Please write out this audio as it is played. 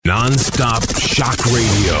Non-stop shock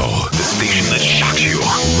radio. The station that shocks you.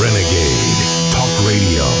 Renegade Talk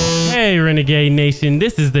Radio. Hey, Renegade Nation.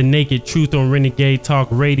 This is the naked truth on Renegade Talk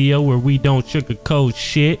Radio, where we don't sugarcoat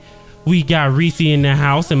shit. We got Reese in the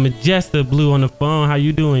house and Majesta Blue on the phone. How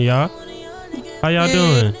you doing, y'all? How y'all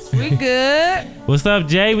doing? We good. What's up,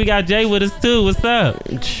 Jay? We got Jay with us too. What's up?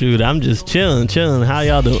 Shoot, I'm just chilling. How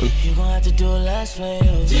y'all doing? You gon' have to do it last for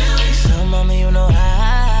you. Tell mama you know how.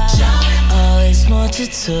 Always want you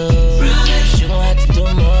to. You gon' have to do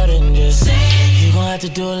more than just. You gon' have to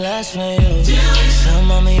do it last for you. Tell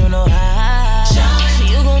mama you know how. So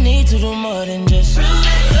you gon' need to do more than just.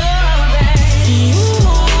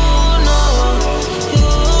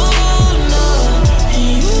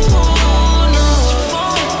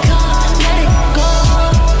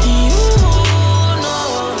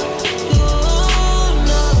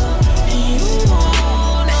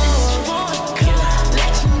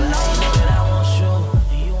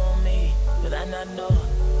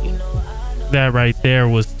 That right there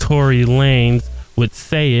was Tory Lanez with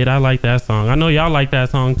Say It. I like that song. I know y'all like that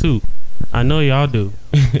song too. I know y'all do.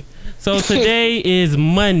 So today is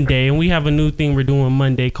Monday, and we have a new thing we're doing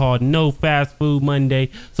Monday called No Fast Food Monday.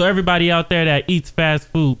 So everybody out there that eats fast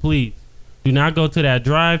food, please do not go to that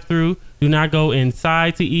drive-thru. Do not go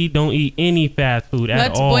inside to eat. Don't eat any fast food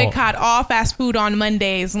at all. Let's boycott all fast food on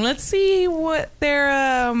Mondays, and let's see what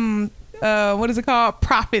their what is it called?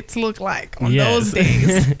 Profits look like on those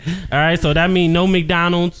days. All right, so that means no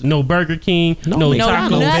McDonald's, no Burger King, no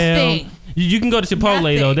Taco Bell. You can go to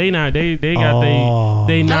Chipotle though. They got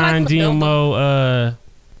they non-GMO.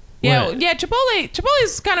 Yeah. Chipotle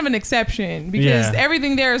is kind of an exception because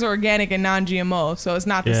everything there is organic and non-GMO, so it's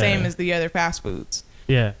not the same as the other fast foods.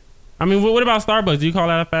 Yeah. I mean, what about Starbucks? Do you call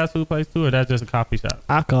that a fast food place too, or that's just a coffee shop?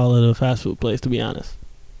 I call it a fast food place, to be honest.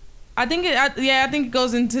 I think it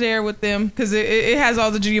goes into there with them because it has all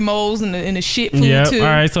the GMOs and the shit food too. All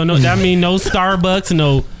right, so no, that means no Starbucks,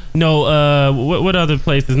 no what other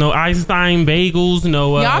places? No Einstein Bagels,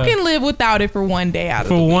 no. Y'all can live without it for one day out of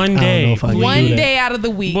the week. One day, one day out of the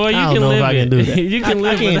week. Boy, you can live I can do that. You can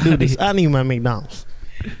live. I can't do this. I need my McDonald's.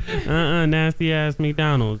 Nasty ass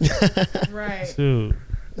McDonald's. Right. Shoot.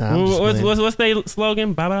 What's their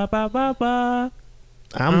slogan? Ba ba ba ba ba.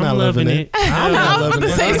 I'm not loving it. I was about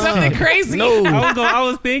to say something crazy. No. I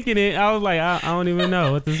was thinking it. I was like, I don't even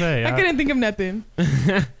know what to say. I couldn't think of nothing.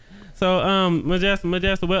 So,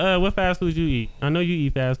 Majesta, what fast food you eat? I know you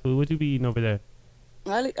eat fast food. What you be eating over there?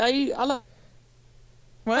 I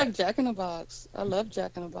like Jack in the Box. I love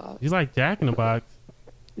Jack in the Box. You like Jack in the Box?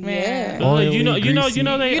 Man.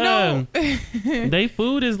 They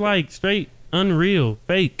food is like straight unreal,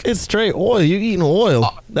 fake. It's straight oil. You eating oil.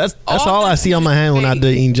 That's all I see on my hand when I do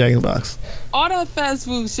eating Jack in the Box. All that fast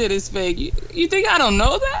food shit is fake. You think I don't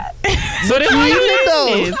know that? So then why you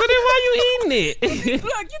eating it?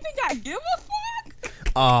 Look, you think I give a fuck?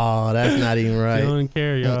 Oh, that's not even right. You don't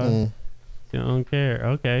care, y'all. You don't care.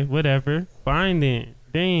 Okay, whatever. Fine then.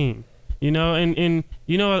 Dang. You know, and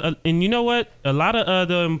you know what? A lot of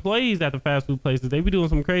the employees at the fast food places, they be doing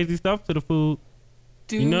some crazy stuff to the food.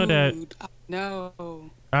 Dude, you know that?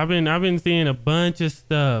 No. I've been seeing a bunch of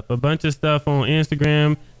stuff on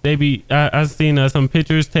Instagram. I've seen some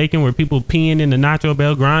pictures taken where people peeing in the Nacho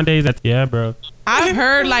Bel Grandes. Yeah, bro. I've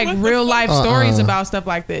heard like real life stories about stuff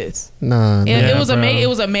like this. Nah. It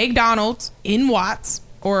was a McDonald's in Watts,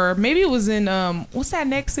 or maybe it was in what's that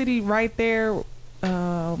next city right there?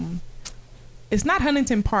 It's not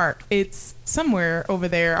Huntington Park. It's somewhere over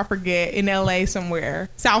there. I forget, in LA somewhere.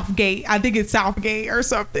 Southgate. I think it's Southgate or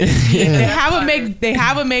something. They have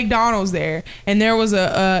a McDonald's there, and there was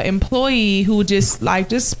a employee who just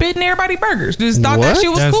spit in everybody's burgers. Just thought that shit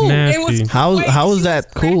was That's cool. nasty. It was How is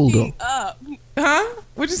that cool though? Huh?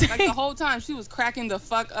 What'd you say? Like the whole time she was cracking the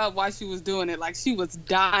fuck up while she was doing it. Like she was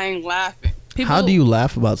dying laughing. How do you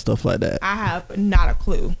laugh about stuff like that? I have not a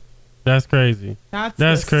clue. That's crazy.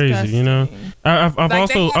 That's crazy. You know, I've they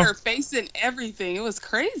had her face and everything. It was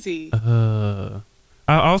crazy. I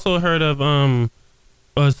also heard of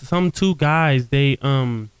some two guys. They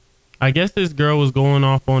I guess this girl was going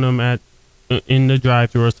off on them in the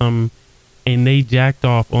drive-thru or something, and they jacked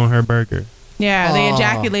off on her burger. Yeah, they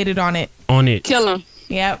ejaculated on it. Kill him.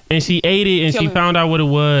 Yep. And she ate it, and she found out what it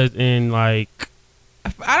was, and like.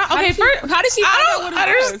 How did she find out what it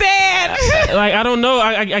understand. Like, I don't know.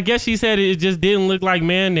 I guess she said it just didn't look like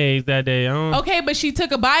mayonnaise that day. Okay, but she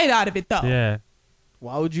took a bite out of it though. Yeah.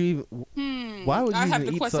 Why would you even? Why would you? I have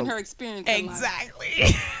even to eat question something? her experience.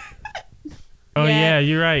 Exactly. Oh yeah,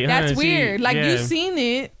 you're right. That's weird. Like you seen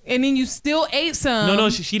it, and then you still ate some. No,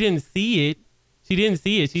 she didn't see it. She didn't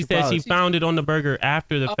see it. She said she found it on the burger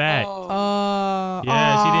after the fact.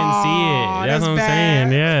 Yeah, she didn't see it. That's what I'm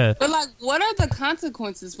saying. Yeah. But like, what are the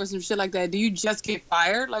consequences for some shit like that? Do you just get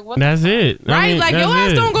fired? Like, what? That's it. Right? Like, your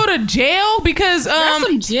ass don't go to jail because That's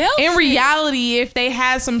some jail in shit. reality, if they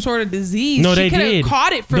had some sort of disease, No, she they could did. have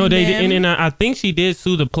caught it from No, they them. did. And I think she did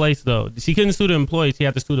sue the place though. She couldn't sue the employee. She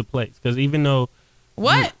had to sue the place because even though.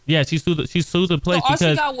 What? Yeah, she sued the place all she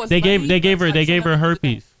because got was they gave money? they gave her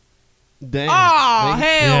herpes. Damn. Oh, hell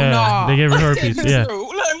Yeah, no. they gave her herpes. Yeah,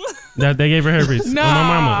 that they gave her herpes. On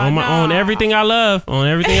my mama, on everything I love,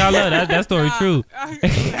 That story true.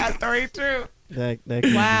 That story true. That could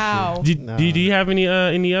be Wow. true. Do you have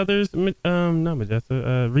any others? Not Majestic.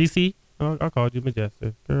 Reese. I called you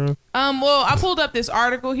Majestic, girl. Well, I pulled up this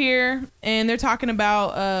article here, and they're talking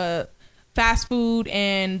about fast food,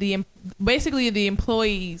 and basically the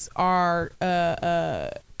employees are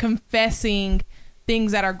confessing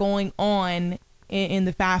things that are going on in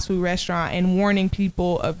the fast food restaurant and warning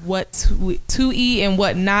people of what to eat and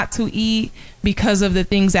what not to eat because of the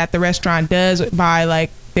things that the restaurant does by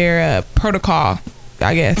like their protocol,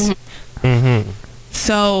 I guess. Mm-hmm.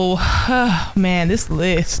 So, man, this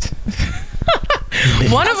list.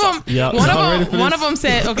 One of them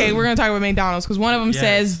said, okay, we're gonna talk about McDonald's because one of them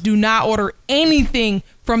says, do not order anything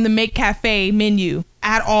from the McCafe menu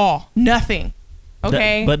at all, nothing.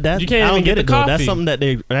 Okay, But that You can't I even don't get get it the though. That's coffee. something that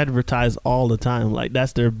they advertise all the time. Like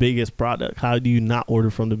that's their biggest product. How do you not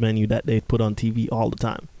order from the menu that they put on TV all the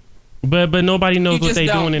time? But nobody knows You what just they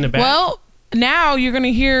don't. doing in the back. well, now you're gonna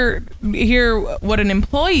hear what an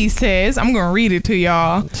employee says. I'm gonna read it to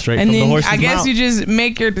y'all, Straight and from the then horse's I guess mouth. you just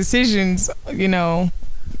make your decisions, on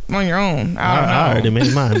your own. I don't know. I already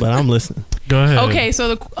made mine, but I'm listening. Go ahead. Okay,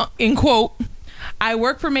 so in quote, I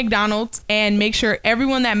work for McDonald's and make sure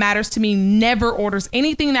everyone that matters to me never orders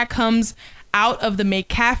anything that comes out of the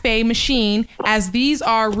McCafe machine, as these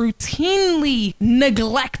are routinely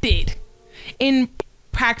neglected in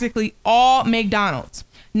practically all McDonald's.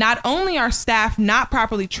 Not only are staff not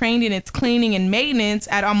properly trained in its cleaning and maintenance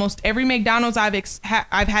at almost every McDonald's I've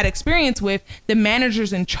had experience with, the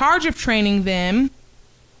managers in charge of training them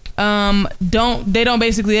don't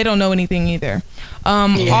know anything either.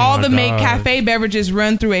 All the McCafe beverages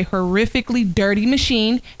run through a horrifically dirty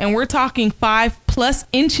machine, and we're talking 5+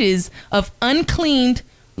 inches of uncleaned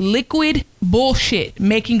liquid bullshit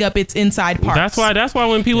making up its inside parts. That's why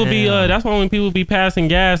when people be passing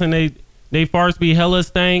gas and they farts be hella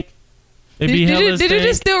stank. They be hella Did you stank.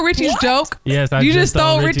 just steal Richie's joke? Yes, I You just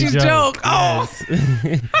stole Richie's joke. Oh.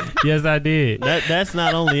 Yes. Yes, I did. That's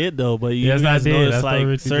not only it though, but you Yes, I guys did. notice That's like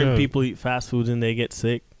Richie's certain joke. people eat fast food and they get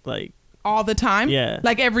sick. Like All the time? Yeah.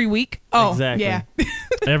 Like every week? Oh, Exactly. yeah.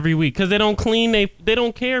 Every week because they don't clean. They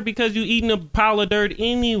don't care because you eating a pile of dirt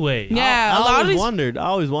anyway. Yeah, I a lot of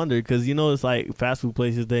always these. wondered because it's like fast food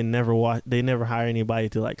places they never hire anybody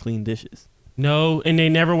to like clean dishes. No, and they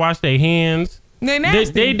never wash their hands. They're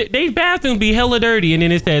nasty. They bathrooms be hella dirty, and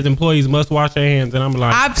then it says employees must wash their hands, and I'm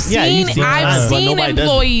like, I've Yeah, you seen see signs, but nobody does it.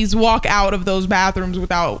 employees walk out of those bathrooms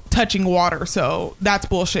without touching water, so that's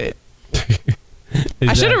bullshit.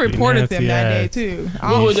 I should have exactly, reported them nasty that day ass. too.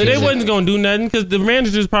 Well, they shit. wasn't gonna do nothing because the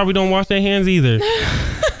managers probably don't wash their hands either.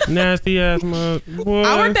 Nasty ass mug.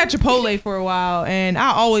 I worked at Chipotle for a while, and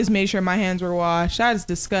I always made sure my hands were washed. That is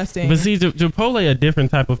disgusting. But see, Chipotle a different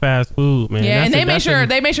type of fast food, man. Yeah, That's and they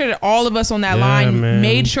made sure that all of us on that Yeah, line man.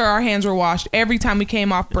 made sure our hands were washed every time we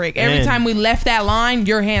came off break. Every And- time we left that line,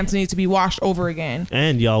 your hands need to be washed over again.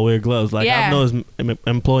 And y'all wear gloves. Like Yeah. I've noticed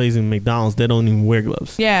employees in McDonald's they don't even wear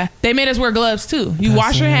gloves. Yeah, they made us wear gloves too. You That's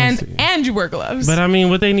wash your hands nasty. and you wear gloves. But I mean,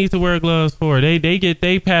 what they need to wear gloves for? They get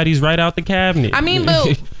they patties right out the cabinet. I mean,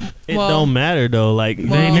 but It well, don't matter though. Like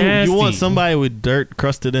Well- you want Nasty. somebody with dirt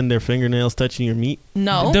crusted in their fingernails touching your meat.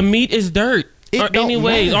 no. the meat is dirt. It Or don't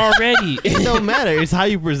anyways, matter. already. It don't matter. It's how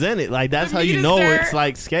you present it. Like that's The how meat you is know dirt. it's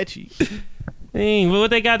like sketchy. Dang, what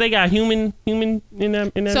they got? They got human in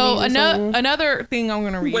that. So meat or something? another thing I'm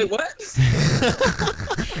gonna read. Wait, what?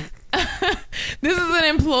 This is an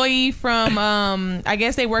employee from I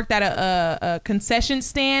guess they worked at a concession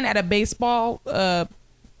stand at a baseball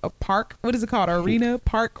a park. What is it called? Arena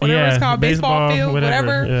park, whatever it's called, baseball field,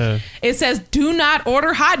 whatever. Yeah. It says do not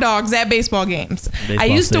order hot dogs at baseball games. I Baseball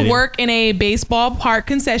used to stadium. work in a baseball park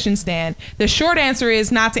concession stand. The short answer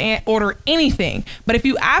is not to order anything. But if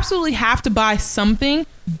you absolutely have to buy something,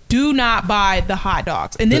 do not buy the hot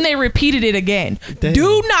dogs. And then they repeated it again. Damn.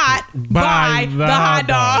 Do not buy the hot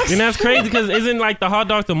dogs. And that's crazy because isn't like the hot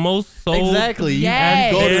dog the most sold? Exactly. You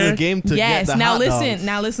Yes. go to the game to Yes. get the Now hot listen. dogs.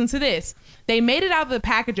 Now listen to this. They made it out of the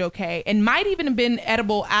package okay, and might even have been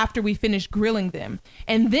edible after we finished grilling them.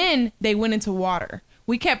 And then they went into water,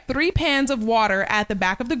 We kept 3 pans of water at the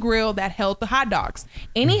back of the grill that held the hot dogs.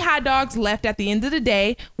 Any hot dogs left at the end of the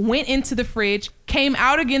day went into the fridge, came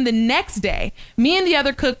out again the next day. Me and the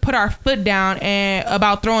other cook put our foot down and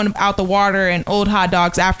about throwing out the water and old hot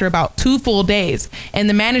dogs after about 2 full days. And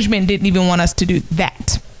the management didn't even want us to do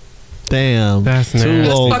that. Damn, That's 2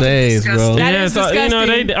 nasty. old Fucking days, bro. disgusting. That Yeah, is so, you know,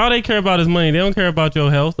 disgusting. all they care about is money. They don't care about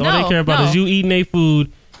your health. All No, they care about no. is you eating their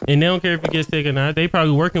food, and they don't care if you get sick or not. They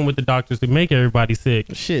probably working with the doctors to make everybody sick.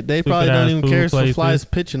 Shit, they Stupid probably don't ass even food care if some places. flies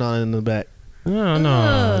pitching on it in the back. No,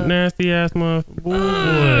 nasty ass motherfucker.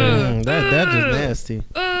 Boy. That just nasty.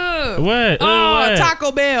 What? Oh, What?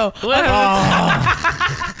 Taco Bell. What?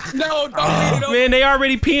 No, don't leave it open. Man, they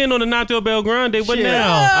already peeing on the Nacho Bel Grande. What Shit.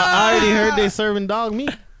 now? I already heard they serving dog meat.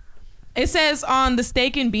 It says on the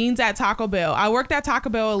steak and beans at Taco Bell. I worked at Taco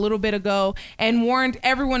Bell a little bit ago and warned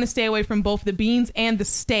everyone to stay away from both the beans and the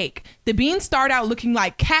steak. The beans start out looking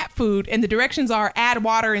like cat food, and the directions are add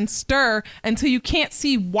water and stir until you can't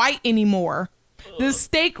see white anymore. The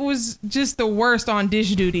steak was just the worst on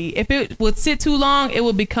dish duty. If it would sit too long, it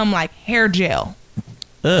would become like hair gel.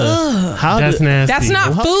 How That's did- nasty. That's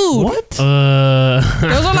not food. What? Those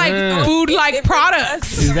are like food-like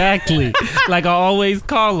products. Exactly. Like I always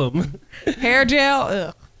call them. Hair gel.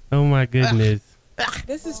 Ugh. Oh my goodness.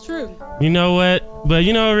 This is true. You know what? But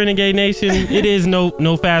you know, Renegade Nation, it is no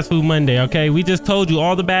fast food Monday, okay? We just told you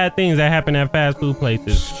all the bad things that happen at fast food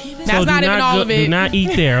places. That's not even all of it. Do not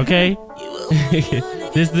eat there, okay?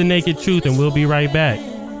 This is the naked truth, and we'll be right back.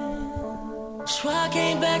 So I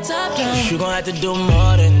came back top down. You gon' have to do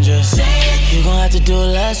more than just you gon' have to do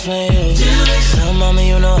less for you. Tell mama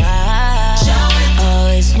you know I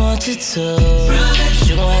always want you to.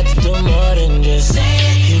 You gon' have to do more than just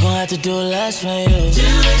you gon' have to do less for you.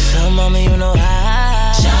 Tell mama you know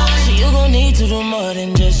I so you gon' need to do more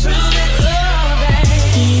than just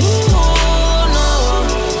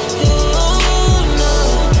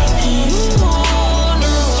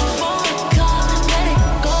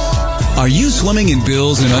Are you swimming in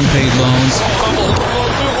bills and unpaid loans?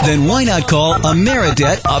 Then why not call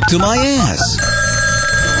Ameridebt up to my ass?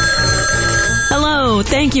 Hello,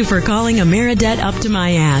 thank you for calling Ameridebt up to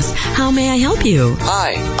my ass. How may I help you?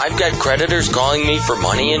 Hi, I've got creditors calling me for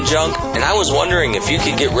money and junk, and I was wondering if you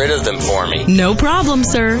could get rid of them for me. No problem,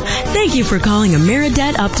 sir. Thank you for calling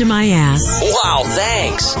Ameridebt up to my ass. Wow,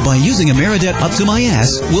 thanks. By using Ameridebt up to my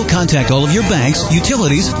ass, we'll contact all of your banks,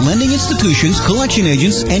 utilities, lending institutions, collection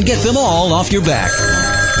agents, and get them all off your back.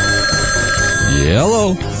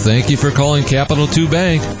 Hello. Thank you for calling Capital 2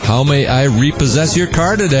 Bank. How may I repossess your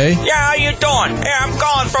car today? Yeah, how you doing? Hey, I'm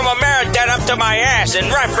calling from Ameridebt up to my ass in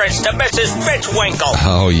reference to Mrs. Fitzwinkle.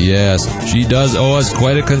 Oh, yes. She does owe us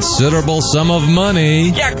quite a considerable sum of money.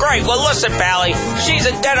 Yeah, great. Well, listen, Pally. She's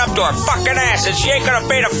in debt up to her fucking ass, and she ain't gonna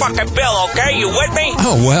pay the fucking bill, okay? You with me?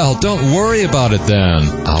 Oh, well, don't worry about it then.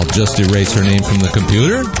 I'll just erase her name from the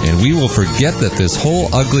computer, and we will forget that this whole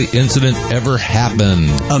ugly incident ever happened.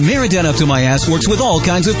 Ameridebt up to my ass works with all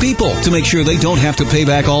kinds of people to make sure they don't have to pay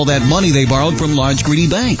back all that money they borrowed from large greedy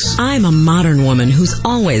banks. I'm a modern woman who's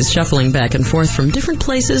always shuffling back and forth from different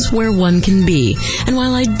places where one can be. And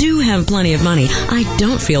while I do have plenty of money, I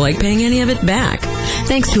don't feel like paying any of it back.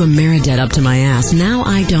 Thanks to Ameridebt up to my ass, now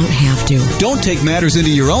I don't have to. Don't take matters into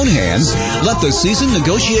your own hands. Let the seasoned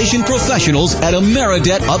negotiation professionals at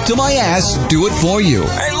Ameridebt up to my ass do it for you.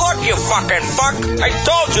 Hey, look, you fucking fuck. I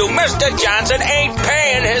told you Mr. Johnson ain't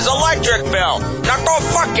paying his electric bill. Now go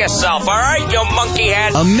fuck yourself, all right, you monkey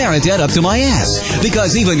head? Ameridebt up to my ass.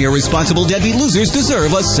 Because even irresponsible deadbeat losers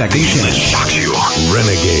deserve a second chance. Shock you.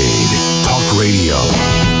 Renegade Talk Radio.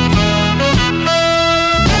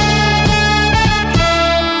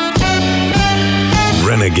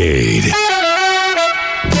 Renegade.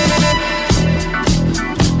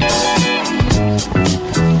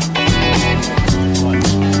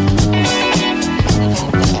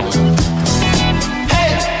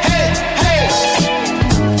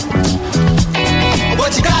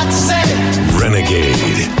 what you got to say?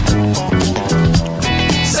 Renegade.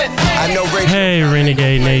 Hey,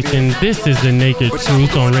 Renegade Nation. This is the Naked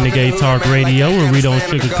Truth on Renegade Talk Radio, where we don't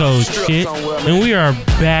sugarcoat shit. And we are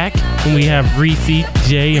back, and we have Reese,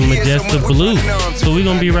 Jay, and Majesta Blue. So we're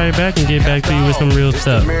going to be right back and get back to you with some real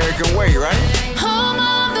stuff. American way, right? Home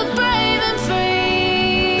of the brave and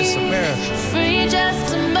free. It's America. Free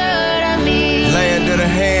just to murder me. Land of the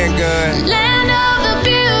handgun. Land of the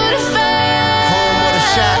beautiful. Home of the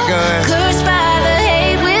shotgun. Cursed by the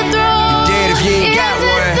hate we throw. You dead if you ain't got one.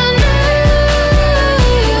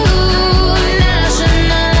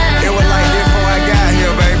 It was like this before I got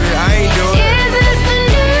here, baby. I ain't do it.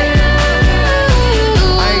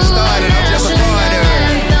 I ain't started. I'm just a part of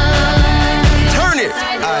it. Turn it.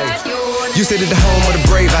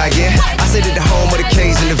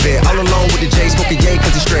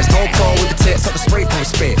 stress. Don't call with the text, so the spray from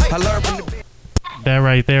respect. I learned from the. That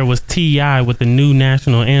right there was T.I. with the new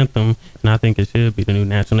national anthem, and I think it should be the new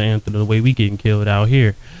national anthem the way we getting killed out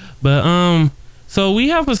here. But so we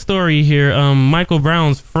have a story here. Michael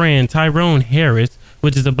Brown's friend Tyrone Harris,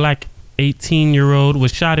 which is a black 18-year-old,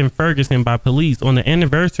 was shot in Ferguson by police on the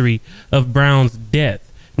anniversary of Brown's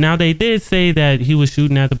death. Now they did say that he was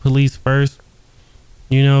shooting at the police first,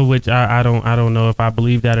 you know, which I don't know if I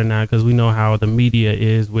believe that or not, because we know how the media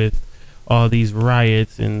is with all these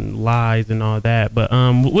riots and lies and all that. But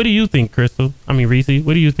what do you think, Crystal? I mean, Reese,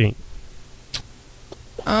 what do you think?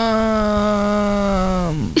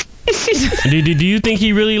 Do you think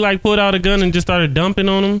he really like pulled out a gun and just started dumping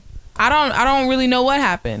on him? I don't really know what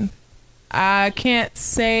happened. I can't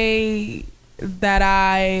say that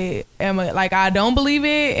I am I don't believe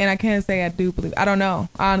it, and I can't say I do believe it. I don't know.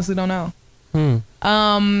 I honestly don't know.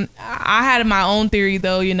 I had my own theory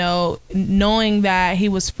though, you know, knowing that he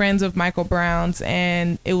was friends of Michael Brown's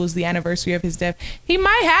and it was the anniversary of his death. He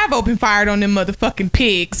might have opened fire on them motherfucking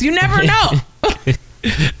pigs. You never know.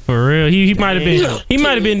 For real, he might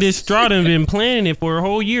have been distraught and been planning it for a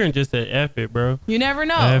whole year and just said, "F it, bro." You never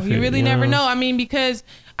know. You really never know. I mean, because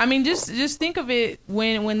just think of it.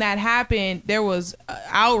 When that happened, there was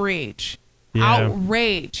outrage,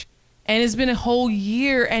 and it's been a whole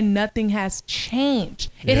year and nothing has changed.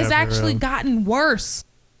 It has actually gotten worse.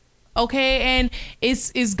 Okay, and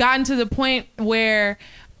it's gotten to the point where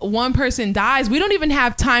one person dies, we don't even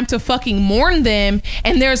have time to fucking mourn them,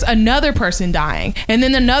 and there's another person dying, and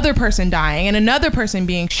then another person dying, and another person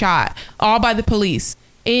being shot, all by the police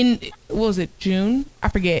in, what was it, June? I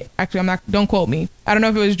forget. Actually, don't quote me. I don't know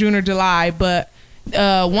if it was June or July, but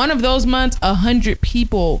one of those months, 100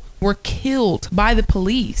 people were killed by the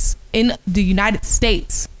police in the United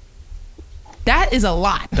States. That is a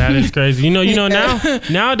lot. That is crazy. You know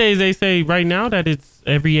nowadays they say right now that it's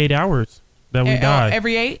every 8 hours that we die.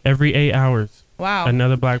 Every 8? Every 8 hours. Wow.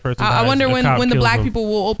 Another black person dies. I wonder when the black them. people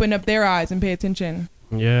will open up their eyes and pay attention.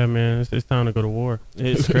 Yeah, man, it's time to go to war.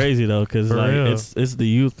 It's crazy though, because like real. it's the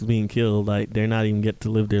youth being killed. Like they're not even get to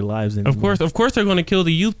live their lives anymore. Of course, they're going to kill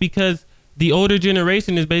the youth because the older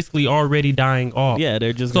generation is basically already dying off. Yeah,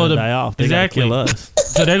 they're just going to die off. They exactly. gotta kill us.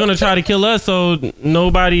 So they're going to try to kill us so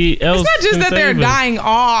nobody else. It's not just that they're dying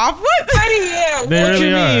off. What? What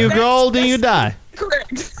you mean? You grow old and you die.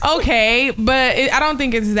 Correct. Okay, but I don't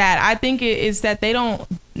think it's that. I think it's that they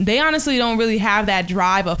honestly don't really have that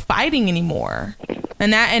drive of fighting anymore.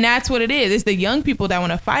 And that's what it is. It's the young people that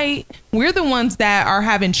want to fight. We're the ones that are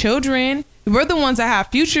having children. We're the ones that have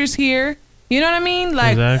futures here. You know what I mean?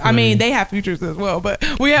 Like, exactly. I mean, they have futures as well, but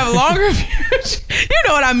we have a longer future. You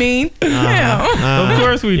know what I mean? Of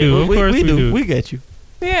course we do. Of course we do. We get you.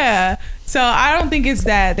 Yeah. So I don't think it's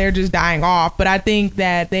that they're just dying off, but I think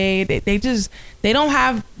that they don't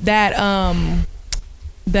have that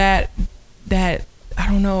that I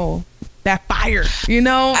don't know, that fire, you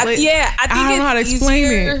know? I think I don't know how to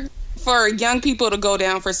explain it. For young people to go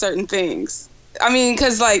down for certain things. I mean,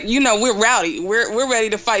 because like, you know, we're rowdy. We're ready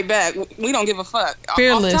to fight back. We don't give a fuck.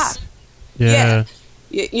 Fearless. Off top. Yeah.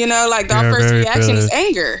 You know, like our first reaction is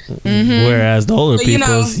anger. Mm-hmm. Whereas the older you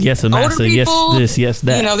people, yes, a massa, yes, this, yes,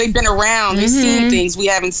 that. You know, they've been around. They've seen things we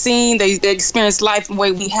haven't seen. They experienced life the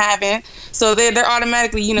way we haven't. So they're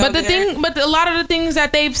automatically, you know. But a lot of the things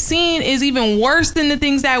that they've seen is even worse than the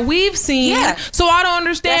things that we've seen. Yeah. So I don't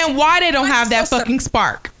understand why they don't have that fucking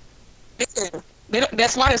spark.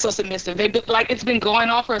 That's why they're so submissive. They've been, like, it's been going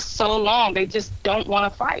on for so long. They just don't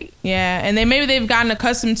want to fight. Yeah, and maybe they've gotten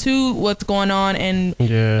accustomed to what's going on and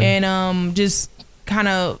just kind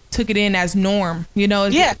of took it in as norm. You know,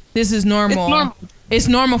 this is normal. It's normal. It's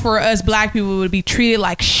normal for us black people to be treated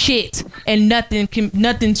like shit and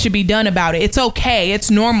nothing should be done about it. It's okay. It's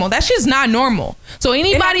normal. That shit's not normal. So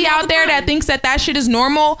anybody out there that thinks that shit is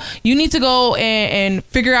normal, you need to go and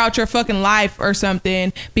figure out your fucking life or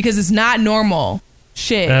something, because it's not normal.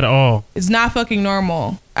 Shit. At all. It's not fucking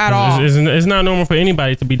normal at all. It's not normal for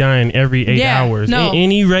anybody to be dying every 8 hours. No.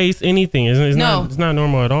 Any race, anything. It's not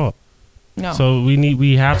normal at all. No. So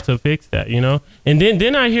we have to fix that, you know. And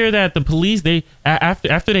then I hear that the police, they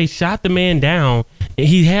after they shot the man down,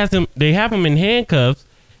 they have him in handcuffs,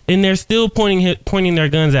 and they're still pointing their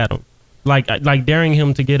guns at him, like daring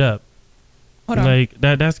him to get up. Hold on. Like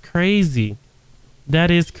that's crazy. That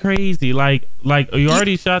is crazy. Like you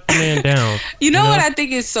already shot the man down. You know what I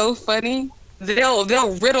think is so funny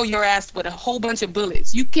they'll riddle your ass with a whole bunch of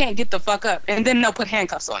bullets. You can't get the fuck up, and then they'll put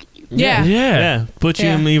handcuffs on you. Yeah. Put you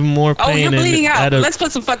in even more pain. Oh, you're bleeding out. at Let's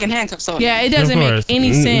put some fucking handcuffs on you. Yeah, it doesn't make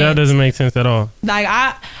any sense. That doesn't make sense at all. Like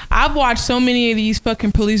I've watched so many of these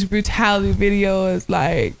fucking police brutality videos.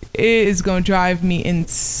 Like it is gonna drive me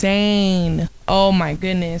insane. Oh my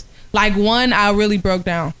goodness. Like one, I really broke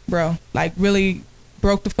down, bro. Like really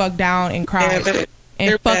broke the fuck down and cried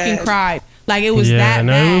and fucking cried. Like it was that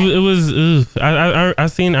bad. It was. I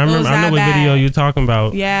remember. I know what video you're talking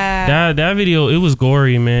about. Yeah. That video. It was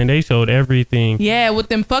gory, man. They showed everything. Yeah, with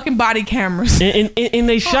them fucking body cameras. And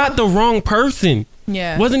they shot the wrong person.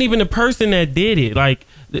 Yeah. Wasn't even the person that did it. Like,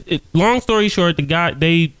 long story short, the guy,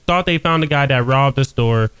 they thought they found the guy that robbed the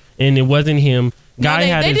store, and it wasn't him.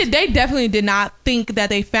 They definitely did not think that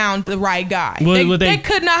they found the right guy. They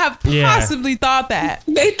could not have possibly thought that.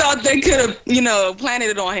 They thought they could have, planted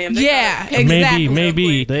it on him. Exactly.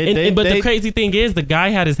 Maybe. But the crazy thing is, the guy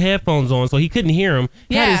had his headphones on, so he couldn't hear him.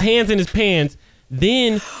 He had his hands in his pants.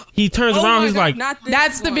 Then he turns around. He's like,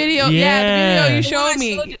 "That's the video. Yeah, the video you showed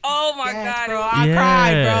me. Oh my god, bro! I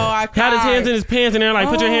cried, bro. I cried. Had his hands in his pants, and they're like,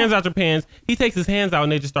 "Put your hands out your pants." He takes his hands out,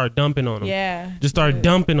 and they just start dumping on him. Yeah, just start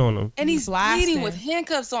dumping on him. And he's bleeding with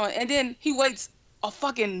handcuffs on, and then he waits a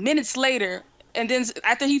fucking minutes later, and then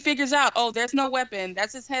after he figures out, oh, there's no weapon.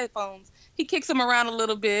 That's his headphones. He kicks him around a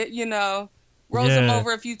little bit, rolls him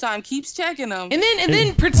over a few times, keeps checking him, and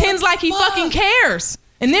then pretends like he fucking cares.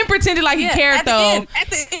 And then pretended like he cared though. At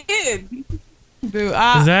the end. Dude,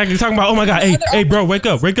 exactly. Talking about, oh my god, hey, bro, wake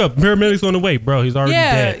up. Paramedics on the way, bro. He's already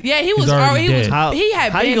dead. Yeah, he was already dead. How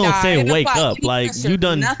you gonna say wake up? Like you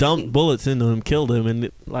done dumped bullets into him, killed him,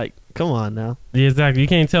 and like, come on now. Yeah, exactly. You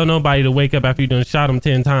can't tell nobody to wake up after you done shot him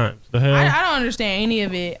 10 times. The hell? I don't understand any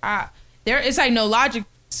of it. It's like no logic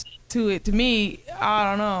to it. To me, I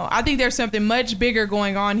don't know. I think there's something much bigger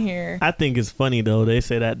going on here. I think it's funny though. They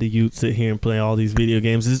say that the youth sit here and play all these video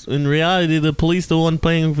games. In reality, the police the one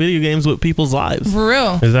playing video games with people's lives. For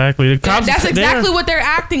real. Exactly. The cops. That's exactly what they're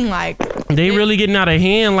acting like. They really getting out of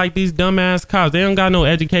hand like these dumbass cops. They don't got no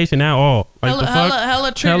education at all. Like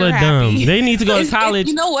hella trigger happy. Dumb. They need to go to college.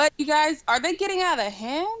 You know what, you guys? Are they getting out of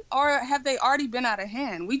hand, or have they already been out of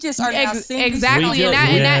hand? We just are now seeing exactly.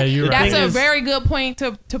 That's a very good point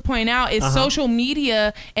to point out. Is social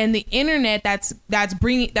media and the internet that's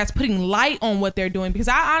putting light on what they're doing, because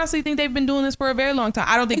I honestly think they've been doing this for a very long time.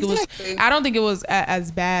 I don't think it was as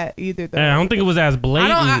bad either though. Yeah, I don't think it was as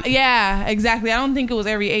blatant. Exactly. I don't think it was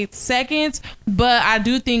every 8 seconds, but I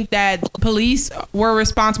do think that police were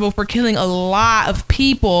responsible for killing a lot of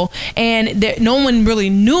people, and no one really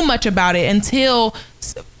knew much about it until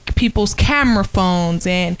people's camera phones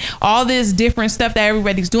and all this different stuff that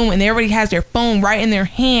everybody's doing, and everybody has their phone right in their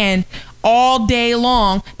hand all day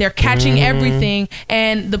long. They're catching everything,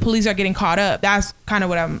 and the police are getting caught up. That's kind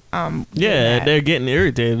of what I'm they're getting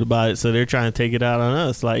irritated about it, so they're trying to take it out on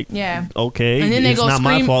us. Like, okay, and then it's not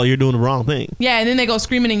my fault. You're doing the wrong thing. Yeah, and then they go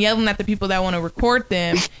screaming and yelling at the people that want to record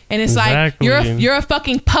them, and it's like you're a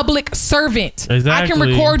fucking public servant. Exactly. I can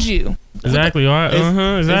record you. Exactly.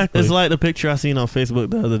 Exactly. It's like the picture I seen on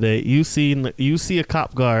Facebook the other day. You see a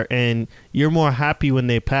cop car, and you're more happy when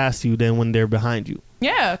they pass you than when they're behind you.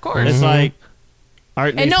 Yeah, of course. It's like,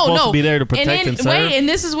 aren't they supposed to be there to protect and serve? And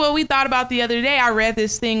this is what we thought about the other day. I read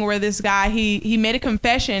this thing where this guy, he made a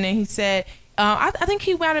confession, and he said, I think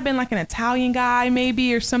he might have been like an Italian guy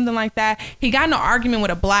maybe or something like that. He got in an argument with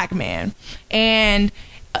a black man, and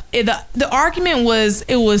the argument was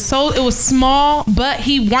it was small, but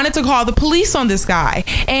he wanted to call the police on this guy,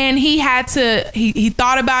 and he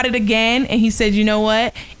thought about it again, and he said, you know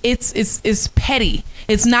what, it's petty.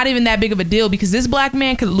 It's not even that big of a deal, because this black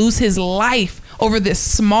man could lose his life over this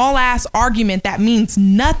small ass argument that means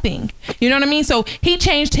nothing. You know what I mean? So he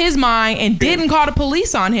changed his mind and didn't call the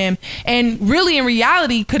police on him, and really in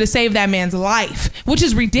reality could have saved that man's life, which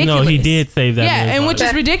is ridiculous. No, he did save that man's life. Which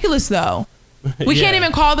is ridiculous though. We can't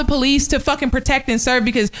even call the police to fucking protect and serve,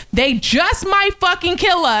 because they just might fucking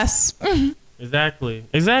kill us. Exactly.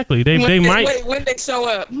 They might. When they show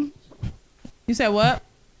up. You said what?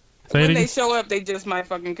 When they show up, they just might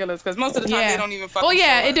fucking kill us, because most of the time they don't even fucking show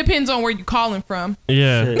up. It depends on where you're calling from.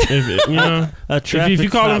 Yeah. If you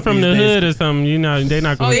calling from the hood or something, they're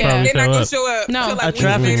not going to show up. No. A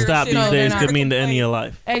traffic stop these days could mean the end of your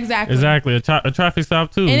life. Exactly. A traffic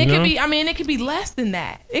stop too. And it could be, it could be less than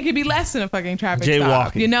that. It could be less than a fucking traffic stop.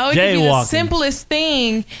 Jaywalking. It could be the simplest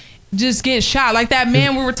thing. Just get shot. Like that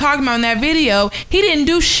man we were talking about in that video, he didn't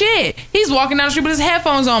do shit. He's walking down the street with his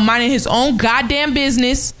headphones on, minding his own goddamn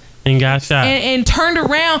business. And got shot. And turned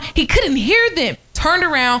around. He couldn't hear them. Turned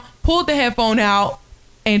around, pulled the headphone out,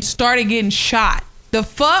 and started getting shot. The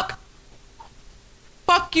fuck?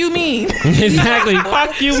 fuck you mean? Exactly.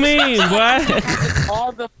 Fuck you mean, what?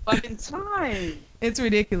 All the fucking time. It's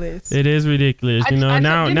ridiculous. It is ridiculous. You know, I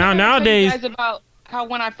nowadays. guys about how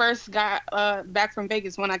when I first got back from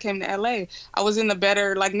Vegas, when I came to LA, I was in the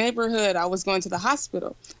better neighborhood. I was going to the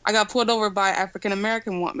hospital. I got pulled over by an African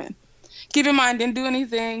American woman. Keep in mind, didn't do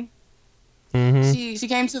anything. Mm-hmm. She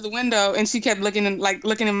came to the window and she kept looking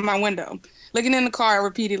in my window, looking in the car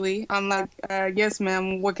repeatedly. I'm like, yes,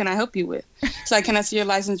 ma'am. What can I help you with? She's like, can I see your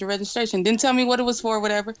license or registration? Didn't tell me what it was for,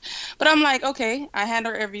 whatever. But I'm like, okay. I hand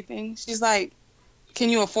her everything. She's like, can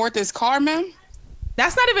you afford this car, ma'am?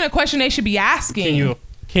 That's not even a question they should be asking.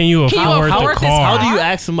 Can you afford the car? How do you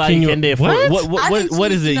ask somebody can they afford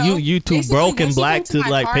what is it? You too broke and black to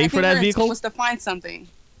pay for that vehicle? Was to find something.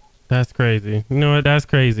 That's crazy. You know what? That's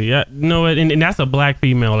crazy. You know what? And that's a black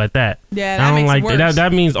female at that. Yeah, I don't makes like it worse. that.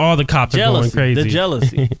 That means all the cops are going crazy. The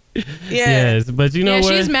jealousy. Yeah. Yes, but you know what?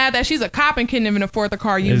 She's mad that she's a cop and couldn't even afford the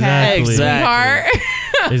car you Exactly. had. Sweetheart.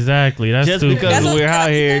 Exactly. That's just stupid. because we're out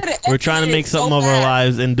here, we're trying to make something of our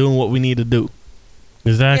lives and doing what we need to do.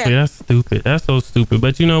 Exactly. That's stupid. That's so stupid.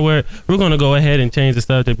 But you know what? We're going to go ahead and change the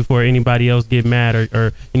subject before anybody else get mad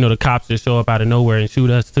or the cops just show up out of nowhere and shoot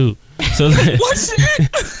us too. So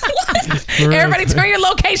Everybody turn your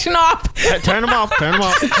location off. Turn them off. Turn them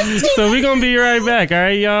off. So we're going to be right back. All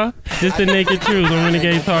right, y'all? Just the naked truth on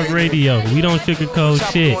Renegade Talk Radio. We don't sugarcoat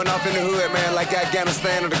shit. Going off in the hood, man, like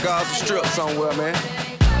Afghanistan or the Gaza Strip somewhere, man.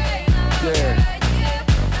 Yeah.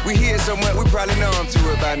 We here somewhere, we probably know them to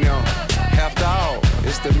it by now. After all,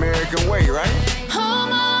 it's the American way, right?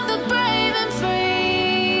 Home of the brave and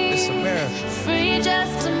free. It's America. Free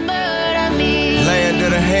just to murder me. Land of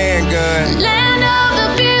the handgun. Land of the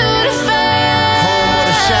beautiful. Home of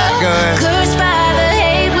the shotgun. Cursed by the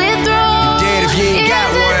hate we throw. You dead if you ain't got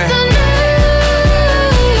one.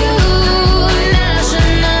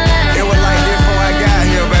 It was like this before I got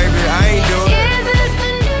here, baby. I ain't doing it.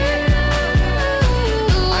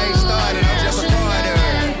 I ain't started, I'm just a part of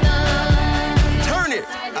it. Turn it.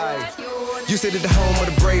 Aye. You said it the home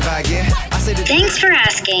of the brave, I get. Thanks for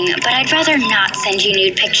asking, but I'd rather not send you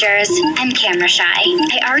nude pictures. I'm camera shy.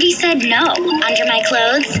 I already said no. Under my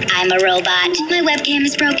clothes, I'm a robot. My webcam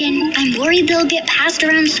is broken. I'm worried they'll get passed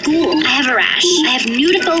around school. I have a rash. I have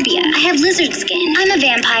nudophobia. I have lizard skin. I'm a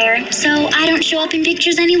vampire, so I don't show up in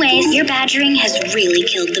pictures anyways. Your badgering has really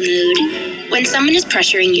killed the mood. When someone is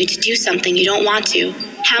pressuring you to do something you don't want to,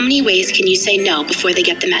 how many ways can you say no before they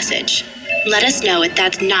get the message? Let us know at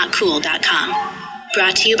that'snotcool.com.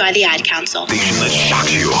 Brought to you by the Ad Council. Station that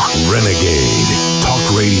shocks you. Renegade Talk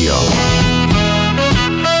Radio.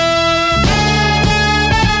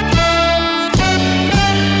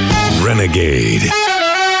 Renegade.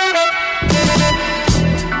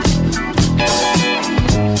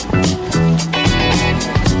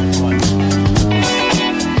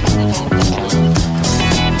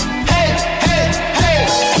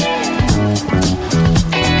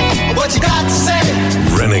 What you got to say?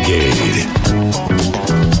 Renegade.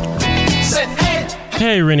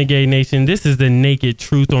 Hey, Renegade Nation, this is the Naked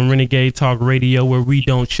Truth on Renegade Talk Radio, where we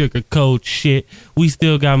don't sugarcoat shit. We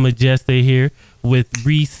still got Majesta here with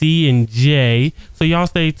Reese and Jay. So y'all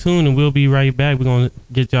stay tuned and we'll be right back. We're going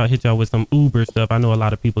to hit y'all with some Uber stuff. I know a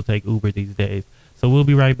lot of people take Uber these days. So we'll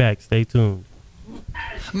be right back. Stay tuned.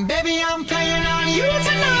 Baby, I'm playing on you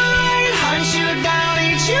tonight. Hunt you down,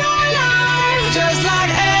 eat you alive. Just like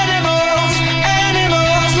animals,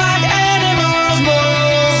 animals like animals,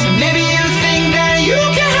 boys. Maybe you think that you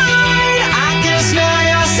can hide. I can smell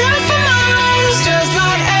yourself for miles. Just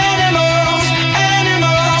like animals,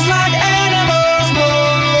 animals like animals,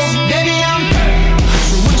 boys. Baby, I'm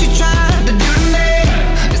so what you trying to do to me?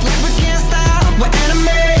 It's like we can't stop, we're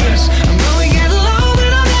enemies. I'm gonna get along,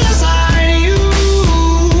 but I'm inside you.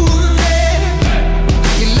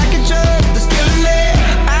 You're like a drug that's killing me.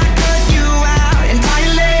 I cut you out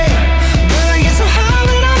entirely. Gonna get so high,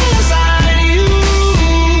 but I'm inside you.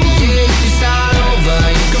 Yeah, you can start over,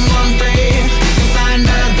 you can run free. You can find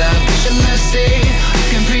other fish in the sea. You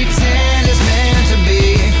can pretend it's meant to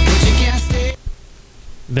be, but you can't stay.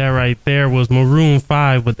 That right there was Maroon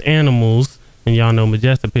 5 with Animals. And y'all know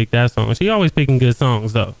Majesta picked that song. She always picking good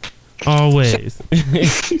songs, though. Always.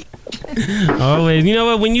 Always. You know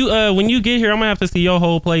what? When you get here, I'm going to have to see your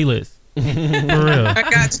whole playlist. For real. I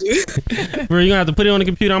got you. Where you're going to have to put it on the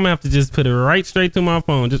computer. I'm going to have to just put it right straight to my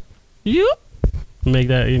phone. Just, make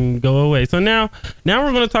that and go away. So now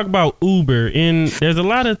we're going to talk about Uber. And there's a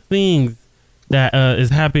lot of things that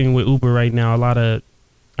is happening with Uber right now. A lot of,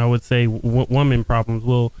 I would say, woman problems.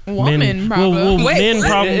 Men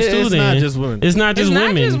problems too. It's not just women. It's not just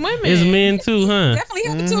women. It's men too, huh? Definitely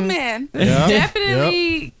happen to a man.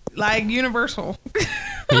 Definitely like universal.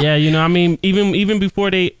 Yeah, you know, I mean, even before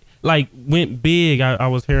they like went big, I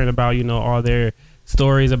was hearing about, you know, all their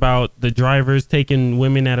stories about the drivers taking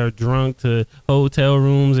women that are drunk to hotel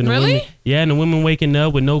rooms and Really? the women, and the women waking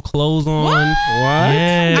up with no clothes on. What?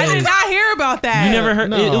 Yeah, I did not hear about that. you never heard?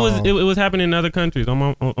 No. It was happening in other countries.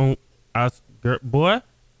 Boy.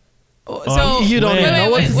 So you don't even know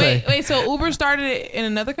what to say. Wait. So Uber started it in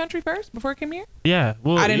another country first before it came here? Yeah,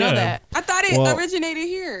 well, I didn't know yeah. that. I thought it Well- originated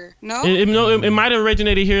here. No. It might have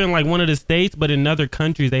originated here in like one of the states, but in other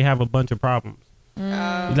countries they have a bunch of problems.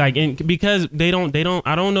 Like because they don't.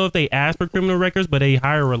 I don't know if they ask for criminal records, but they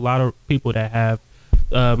hire a lot of people that have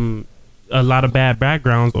a lot of bad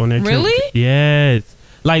backgrounds on their trip. Really? Yes.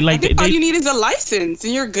 Like I think all you need is a license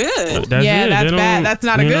and you're good. That's Yeah, it. that's They don't- bad. That's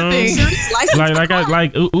not a you good know? thing. License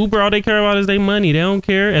Like Uber, all they care about is their money. They don't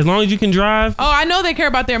care as long as you can drive. Oh, I know they care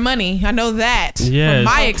about their money. I know that Yes.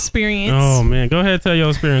 from my experience. Oh man, go ahead, tell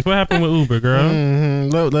your experience. What happened with Uber, girl?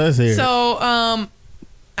 Let's hear it. So,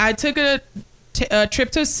 I took a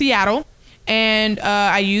trip to Seattle, and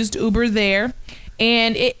I used Uber there.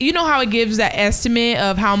 And you know how it gives that estimate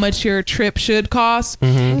of how much your trip should cost?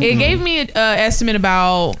 It gave me an estimate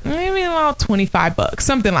about maybe about $25,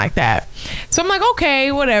 something like that. So I'm like,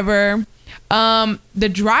 okay, whatever. The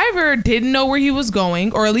driver didn't know where he was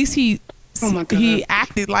going, or at least he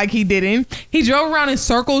acted like he didn't. He drove around in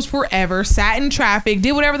circles forever, sat in traffic,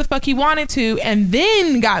 did whatever the fuck he wanted to, and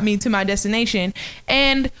then got me to my destination.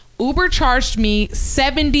 And Uber charged me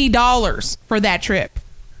 $70 for that trip.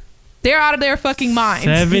 They're out of their fucking minds.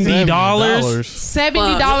 $70?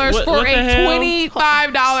 $70 for What the a hell?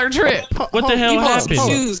 $25 trip. What the hell happened?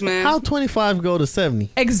 Shoes, man. How 25 go to 70?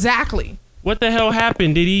 Exactly. What the hell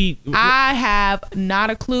happened? Did he? I have not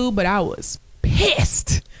a clue, but I was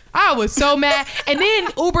pissed. I was so mad. And then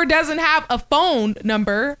Uber doesn't have a phone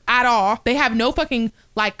number at all. They have no fucking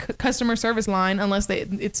like customer service line unless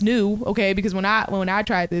it's new, okay? Because when I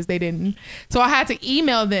tried this, they didn't. So I had to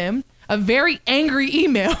email them a very angry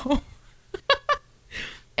email.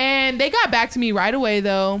 And they got back to me right away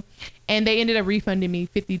though, and they ended up refunding me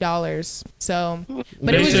 $50. So, but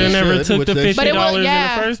They it was should have just, never took the $50 But it was- in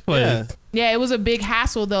yeah. the first place. yeah, it was a big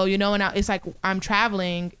hassle though, you know. And it's like I'm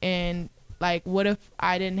traveling, and like, what if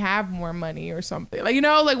I didn't have more money or something? Like, you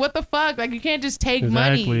know, like what the fuck? Like, you can't just take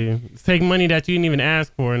money. Exactly. Take money that you didn't even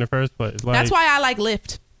ask for in the first place. Like, That's why I like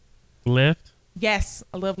Lyft. Lyft. Yes,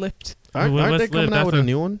 I love Lyft. Aren't What's they coming Lyft? out with That's a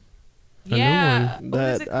new one? Yeah. New one. What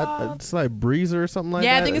is That it called? it's like Breezer or something like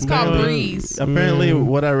Yeah, I that. think it's called Breeze. Apparently,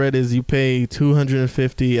 what I read is you pay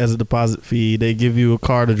 $250 as a deposit fee. They give you a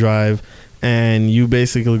car to drive, and you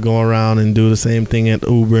basically go around and do the same thing that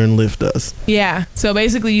Uber and Lyft does. Yeah. So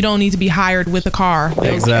basically, you don't need to be hired with a car.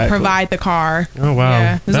 They'll Exactly. provide the car. Oh wow.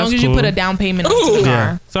 Yeah. As That's long as you cool. put a down payment onto the car.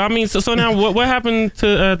 Yeah. So I mean, so now what happened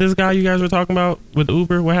to this guy you guys were talking about with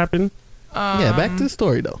Uber? What happened? Yeah, back to the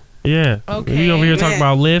story though. Yeah. Okay. You over here talking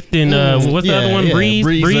about Lyft and what's the other one?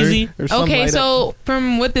 Breezy. Okay, so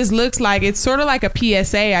from what this looks like, it's sort of like a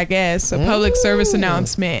PSA, I guess, a public service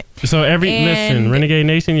announcement. So listen, And- Renegade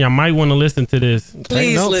Nation, y'all might want to listen to this.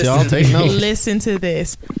 Please notes, listen. y'all. Take notes. Listen to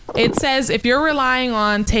this. It says, if you're relying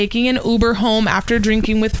on taking an Uber home after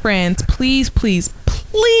drinking with friends, please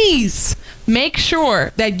make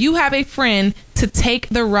sure that you have a friend to take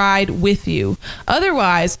the ride with you.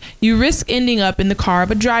 Otherwise, you risk ending up in the car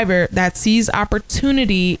of a driver that sees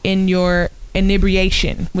opportunity in your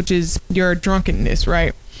inebriation, which is your drunkenness,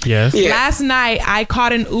 right? Yes. Last night, I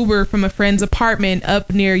caught an Uber from a friend's apartment up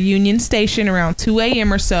near Union Station around 2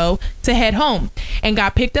 a.m. or so to head home, and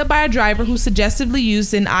got picked up by a driver who suggestively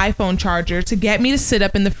used an iPhone charger to get me to sit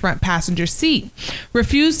up in the front passenger seat.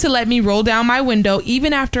 Refused to let me roll down my window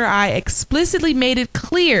even after I explicitly made it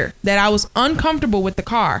clear that I was uncomfortable with the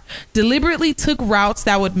car. Deliberately took routes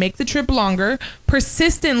that would make the trip longer.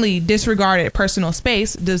 Persistently disregarded personal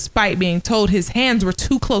space despite being told his hands were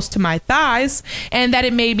too close to my thighs and that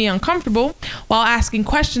it made me uncomfortable, while asking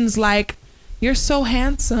questions like, "You're so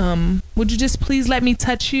handsome. Would you just please let me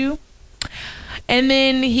touch you?" And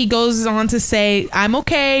then he goes on to say, "I'm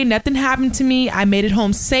okay. Nothing happened to me. I made it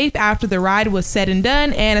home safe after the ride was said and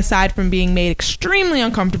done. And aside from being made extremely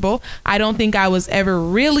uncomfortable, I don't think I was ever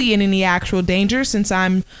really in any actual danger, since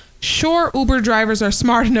I'm sure Uber drivers are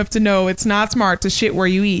smart enough to know it's not smart to shit where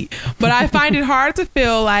you eat. But I find it hard to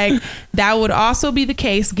feel like that would also be the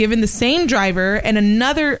case given the same driver and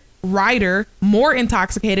another rider more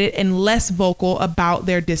intoxicated and less vocal about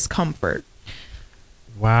their discomfort."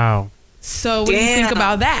 Wow. So what do you think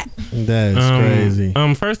about that? That is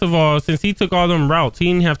crazy. First of all, since he took all them routes, he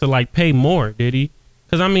didn't have to like pay more, did he?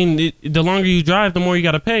 Because, I mean, the longer you drive, the more you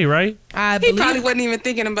got to pay, right? He probably wasn't even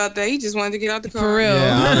thinking about that. He just wanted to get out the car. For real.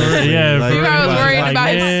 Yeah, He probably was worried like,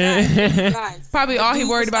 about man. Guys, probably all he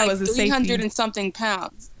worried about was the 300 safety. and something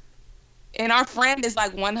pounds. And our friend is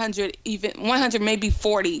like 100, maybe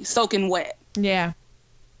 40, soaking wet. Yeah.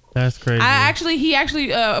 That's crazy. He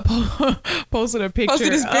actually posted a picture,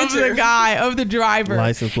 Posted his picture. of the guy, of the driver.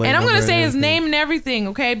 License plate And I'm going to number say and his everything. name and everything,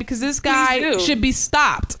 okay? Because this guy do. should be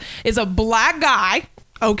stopped. It's a black guy,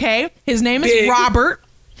 okay? His name is Big. Robert.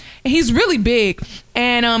 And he's really big.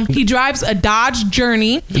 And he drives a Dodge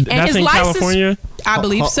Journey. And That's his in license, California? I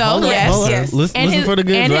believe so, Hold on, yes. hold on. Yes. Listen for the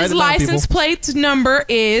goods. And Write his it down, license people. plate number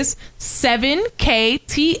is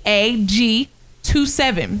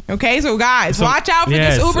 7KTAG27. Okay, so guys, So- watch out for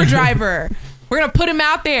yes. this Uber driver. We're gonna put him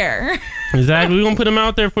out there. Exactly. We're going to put him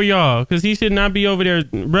out there for y'all because he should not be over there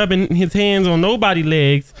rubbing his hands on nobody's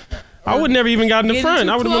legs. I would never even got in the Getting front.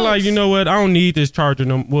 too I would have been like, close. you know what? I don't need this charger.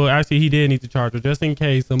 No. Well, actually, he did need the charger just in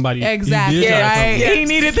case somebody. Exactly. he did try Right. something. He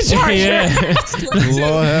needed the charger. Yeah.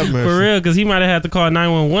 Lord have mercy. For real, because he might have had to call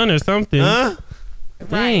 911 or something. Huh?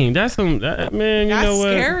 Dang, that's some man. You That's know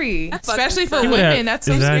what? scary, especially for He women. would have- That's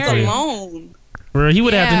so exactly. scary. Alone. For real, he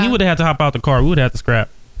would have to. Yeah. He would have had to hop out the car. We would have to scrap.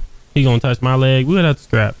 He gonna touch my leg. We would have to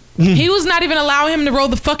scrap. He was not even allowing him to roll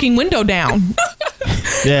the fucking window down.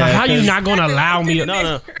 Yeah. How you because- not gonna allow me?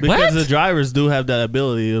 No. Because What? the drivers do have that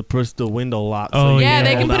ability to push the window lock. Oh, you Yeah, can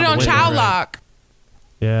they hold can put it down on the window. child lock.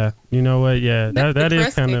 Yeah, you know what? Yeah, that is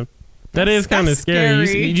depressing. kind of. That is kind of That's scary.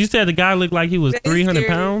 scary. You said the guy looked like he was That is 300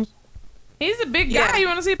 scary. pounds. He's a big Yeah. guy. You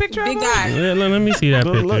want to see a picture Big of him? guy. Yeah, let me see that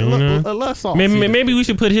picture. You know? Let's all Maybe, see this. maybe we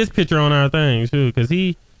should put his picture on our thing too, because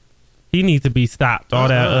he needs to be stopped. All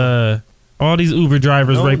these Uber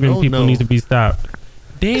drivers raping people no. need to be stopped.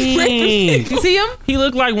 Dang, You see him? he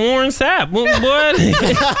looked like Warren Sapp. What?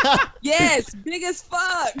 Yes, big as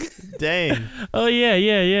fuck. Dang. Oh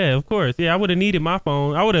yeah. Of course. Yeah, I would have needed my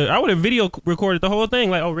phone. I would have video recorded the whole thing.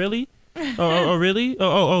 Like, oh really? Oh really?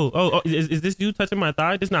 Oh. Is this you touching my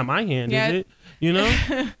thigh? This not my hand, Yeah. is it? You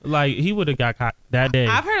know, like he would have got caught that day.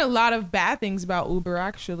 I've heard a lot of bad things about Uber,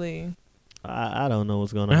 actually. I don't know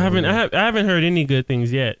what's going on. I haven't heard any good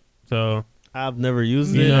things yet. So I've never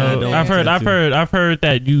used you it. I know, don't I've intend to. heard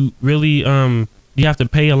that you really you have to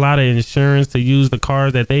pay a lot of insurance to use the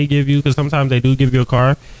car that they give you, because sometimes they do give you a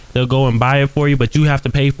car, they'll go and buy it for you, but you have to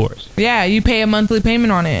pay for it. Yeah, you pay a monthly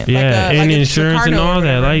payment on it. Yeah, like and a insurance car and note or all that.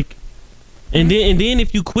 whatever. Like, and then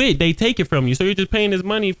if you quit, they take it from you, so you're just paying this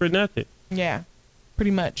money for nothing. Yeah,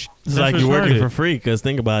 pretty much. It's That's like you're working retarded. for free, because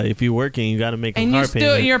think about it. If you're working, you got to make a And car you still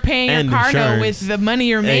payment you're paying your and car note insurance. with the money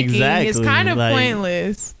you're making. It's Exactly, kind of like-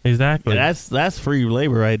 pointless. Exactly. Yeah, that's free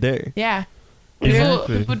labor right there. Yeah.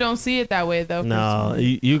 Exactly. People don't see it that way though. No,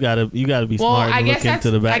 you gotta be Well, smart I and guess look that's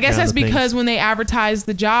into the I background. guess that's of things. because when they advertise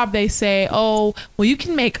the job, they say, "Oh, well, you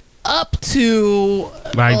can make up to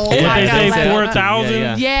Like, oh, what they like say, a- 4,000?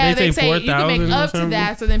 Yeah. Yeah, they say you can 4,000 make or up to something?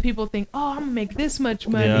 that, so then people think, "Oh, I'm gonna make this much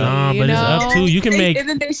money." Yeah. Nah, you but it's know? up to you. Can make. And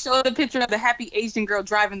then they show the picture of the happy Asian girl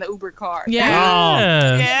driving the Uber car. Yeah.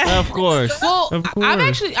 Yeah. Yeah. Of course. Well, Of I've course.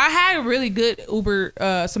 actually I had really good Uber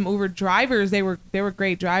some Uber drivers. They were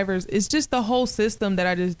great drivers. It's just the whole system that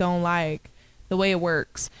I just don't like the way it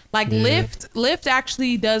works. Like Lyft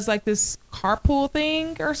actually does like this carpool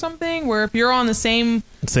thing or something where if you're on the same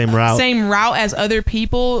route as other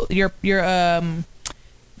people, your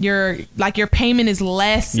like your payment is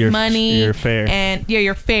less money. Your fare. And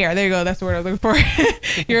your fare. There you go. That's the word I was looking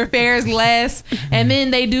for. Your fare is less. And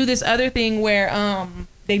then they do this other thing where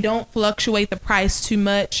they don't fluctuate the price too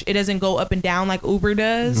much. It doesn't go up and down like Uber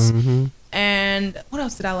does. Mm-hmm. And what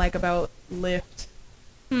else did I like about Lyft?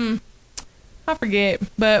 I forget,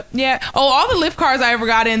 but yeah. Oh, all the Lyft cars I ever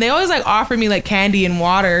got in, they always like offer me like candy and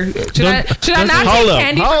water. Should I not take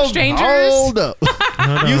candy from strangers? Hold up.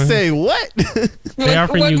 You say what? They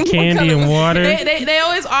offering you candy and water. They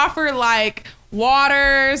always offer like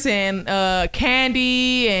waters and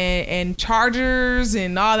candy and chargers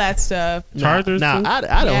and all that stuff. Chargers Now, too?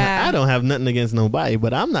 I don't have nothing against nobody,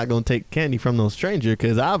 but I'm not gonna take candy from no stranger,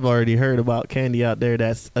 because I've already heard about candy out there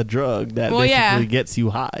that's a drug that basically gets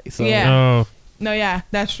you high. So Oh, No, yeah,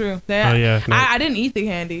 that's true. Oh, yeah, no. I didn't eat the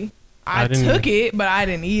candy. I I didn't took it, but I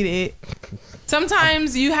didn't eat it.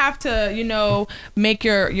 Sometimes you have to, make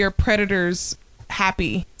your predators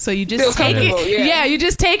happy. So you just Feel take comfortable, it. yeah. You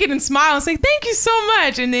just take it and smile and say, "Thank you so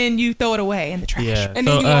much," and then you throw it away in the trash. yeah. And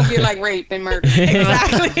then you won't get like raped and murdered.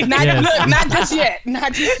 Exactly. Not, Yes. not just yet.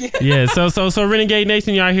 Not just yet. Yeah. So Renegade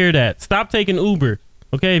Nation, y'all hear that? Stop taking Uber.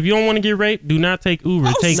 Okay, if you don't want to get raped, do not take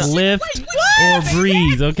Uber. Take Lyft. or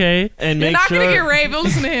Breeze, okay? And You're make not sure gonna get raped. Don't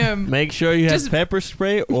listen to him. make sure you have Just- pepper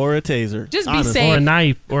spray or a taser. Just be Honestly. safe. Or a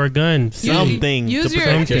knife or a gun. Something. Use to your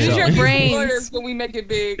protect use yourself. your brains. Lawyers when we make it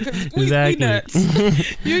big. 'Cause we Exactly. nuts.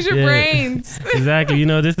 Use your Yeah. brains. Exactly. You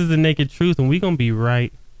know, this is the Naked Truth, and we're going to be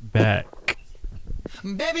right back.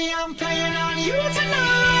 Baby, I'm playing on you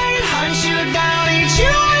tonight. Hunt you down, eat you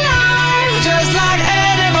alive. Just like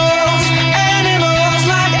animals, animals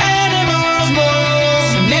like animals, moles.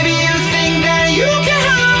 Maybe you think that you can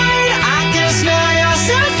hide. I can smell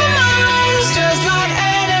yourself for miles. Just like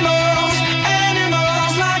animals,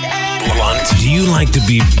 animals like animals. Blunt. Do you like to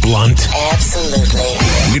be blunt? Absolutely.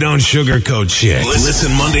 We don't sugarcoat shit.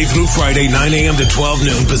 Listen Monday through Friday, 9 a.m. to 12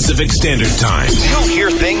 noon Pacific Standard Time. You'll hear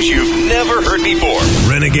things you've never heard before.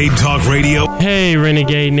 Renegade Talk Radio. Hey,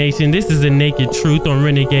 Renegade Nation. This is the Naked Truth on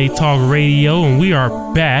Renegade Talk Radio, and we are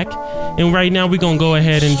back. And right now, we're going to go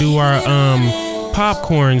ahead and do our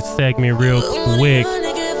popcorn segment real quick.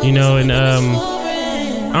 You know, and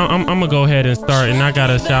I'm going to go ahead and start, and I got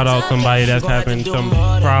to shout out somebody that's having some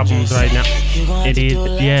problems right now. It is,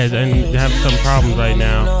 yes, and have some problems right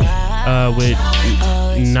now with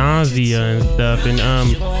nausea and stuff. And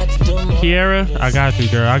Kiara, I got you,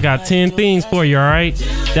 girl. I got 10 things for you, all right?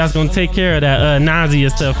 That's going to take care of that nausea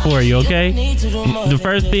stuff for you, okay? The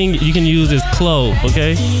first thing you can use is clove,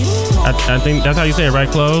 okay? I think that's how you say it, right?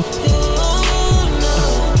 Clove?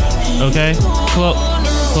 Okay?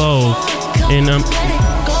 Clove. And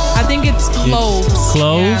I think it's cloves.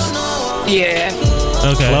 Cloves? Yeah.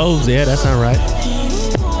 Okay. Cloves, yeah, that sounds right.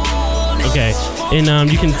 Okay.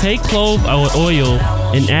 And you can take clove oil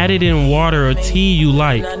and add it in water or tea you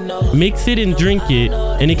like. Mix it and drink it,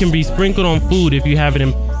 and it can be sprinkled on food if you have it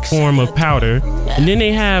in form of powder. And then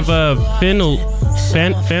they have fennel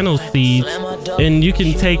seeds, and you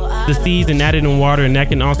can take the seeds and add it in water, and that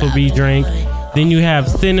can also be drank. Then you have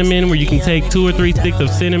cinnamon, where you can take 2 or 3 sticks of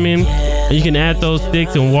cinnamon, and you can add those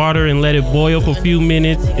sticks in water and let it boil for a few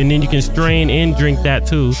minutes, and then you can strain and drink that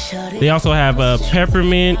too. They also have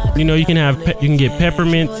peppermint. You know, you can get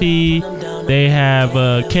peppermint tea. They have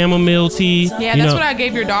chamomile tea. Yeah, that's what I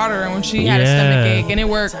gave your daughter when she had a stomach ache, and it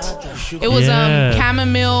worked. It was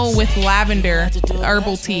chamomile with lavender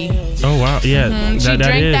herbal tea. Oh wow, yeah. She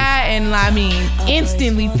drank that, and I mean,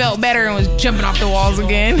 instantly felt better and was jumping off the walls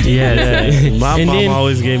again. Yeah. My mom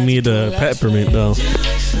always gave me the peppermint though.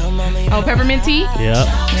 Oh, peppermint tea? Yep.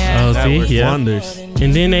 Yeah. Oh, That see, works yeah. wonders.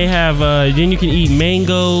 And then they have, then you can eat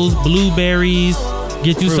mangoes, blueberries.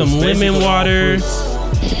 Get you Fruits, some lemon basically all water.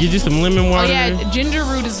 Get you some lemon water. Oh yeah, ginger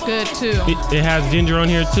root is good too. It has ginger on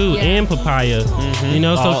here too, and papaya. You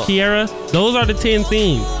know, so Kiara, those are the 10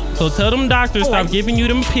 things. So tell them doctors stop giving you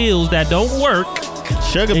them pills that don't work.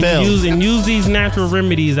 Sugar and pills. use these natural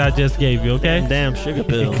remedies I just gave you, okay? Damn sugar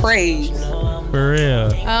pills. Praise. For real.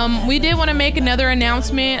 We did want to make another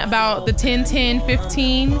announcement about the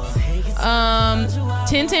 10-10-15.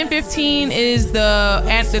 10-10-15 is the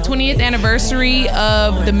 20th anniversary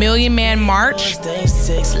of the Million Man March,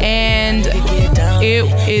 and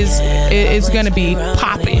it's gonna be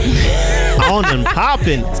popping. On and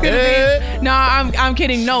popping. No, I'm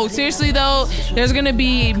kidding. No, seriously though, there's gonna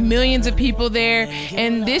be millions of people there,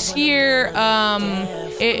 and this year,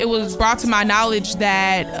 it was brought to my knowledge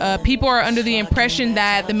that people are under the impression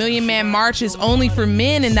that the Million Man March is only for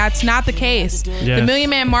men, and that's not the case. Yes. The Million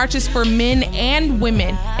Man March is for men and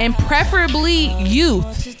women, and preferably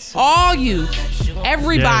youth, all youth,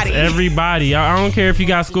 everybody. Yes, everybody. I don't care if you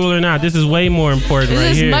got school or not. This is way more important This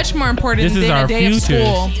right is here. much more important This is than our a day future.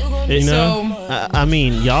 of school. You know? I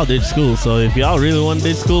mean, y'all did school, so if y'all really want to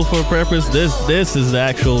do school for a purpose, this is the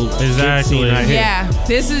actual Exactly. right here. Yeah,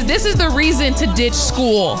 this is the reason to ditch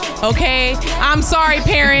school. Okay, I'm sorry,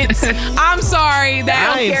 parents. I'm sorry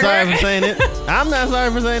that I ain't sorry for saying it. I'm not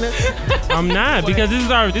sorry for saying it. I'm not, because this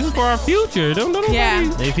is for our future. Don't Yeah.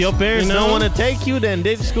 If your parents You know? don't want to take you, then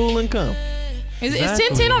ditch school and come. Is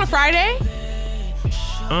 10-10 on a Friday?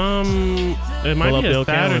 It might Pull up be a your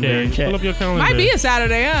calendar Saturday. and check. Pull up your calendar. Might be a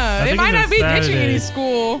Saturday, huh? I They think might it's not a be ditching Saturday. any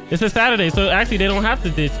school. It's a Saturday, so actually they don't have to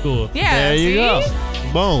ditch school. Yeah, There you see? go.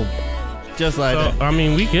 Boom. Just like So, that. I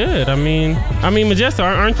mean, we good. I mean, Majesta,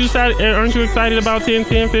 aren't you excited about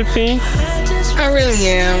 10-10-15? I really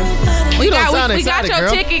am. We don't got sound we got excited, your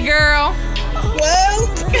girl. ticket, girl. Well,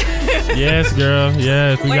 Yes, girl.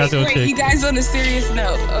 Yes, we got your wait, you ticket. guys, on a serious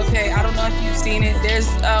note, okay, I don't know if you've seen it. There's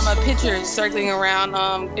a picture circling around,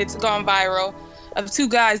 it's gone viral, of 2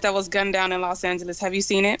 guys that was gunned down in Los Angeles. Have you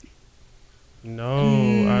seen it?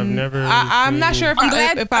 No, I've never. I'm not sure if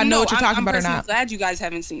I know what you're talking about or personally not. glad you guys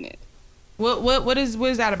haven't seen it. What is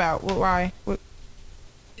that about? Why?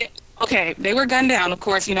 Okay, they were gunned down, of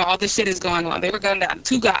course, you know, all this shit is going on. They were gunned down.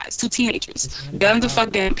 2 guys, 2 teenagers. Gunned the fuck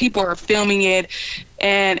down. People are filming it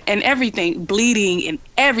and everything, bleeding and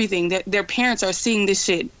everything. Their parents are seeing this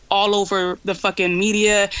shit all over the fucking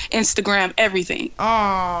media, Instagram, everything.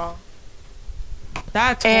 Oh,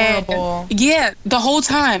 that's horrible. Yeah, the whole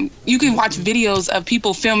time. You can watch videos of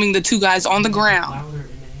people filming the 2 guys on the ground.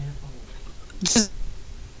 Just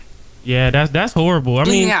Yeah, that's horrible. I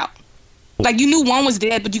bleeding mean, out. Like, you knew one was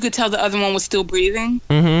dead, but you could tell the other one was still breathing.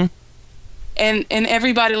 Mm-hmm. And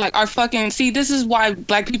everybody, like, are fucking... See, this is why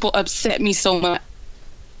black people upset me so much.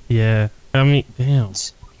 Yeah. I mean, damn.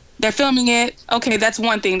 They're filming it. Okay, that's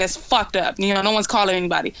one thing that's fucked up. You know, no one's calling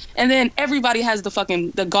anybody. And then everybody has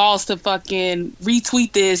the galls to fucking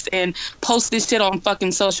retweet this and post this shit on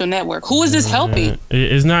fucking social network. Who is this helping?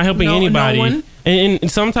 It's not helping anybody. No one.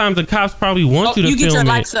 And sometimes the cops probably want you to you get film your it.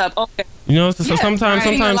 likes up. Okay. You know, so sometimes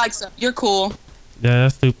Get your likes up. You're cool. Yeah,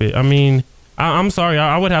 that's stupid. I mean, I'm sorry.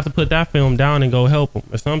 I would have to put that film down and go help them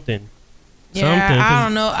or something. Yeah, I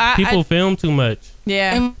don't know. People film too much.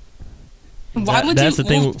 Yeah. And why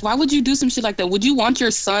would you do some shit like that? Would you want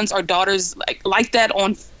your sons or daughters like that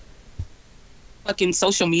on fucking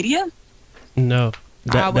social media? No.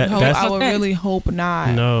 I would really hope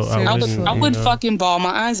not. No, I would fucking bawl my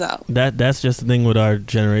eyes out. That's just the thing with our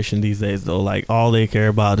generation these days, though. Like, all they care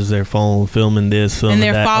about is their phone, filming this, filming and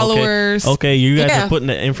their that. followers. Okay, you guys are putting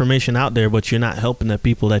the information out there, but you're not helping the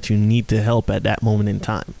people that you need to help at that moment in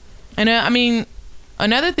time. And I mean,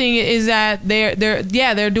 another thing is that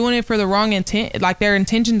they're doing it for the wrong intent. Like, their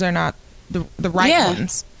intentions are not the right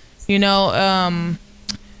ones. You know,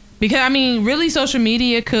 because I mean, really, social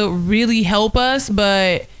media could really help us,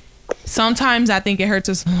 but sometimes I think it hurts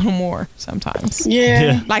us a little more. Sometimes,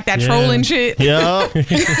 like that trolling shit. Yeah,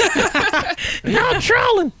 not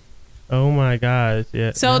trolling. Oh my gosh!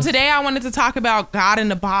 Yeah. So today I wanted to talk about God in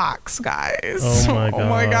the Box, guys. Oh my god! Oh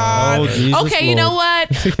my god! Oh, Jesus okay, you Lord. know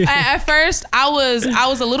what? at first, I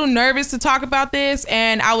was a little nervous to talk about this,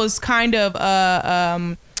 and I was kind of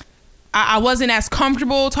I wasn't as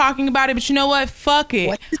comfortable talking about it. But you know what? Fuck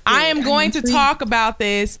it. I am going to talk about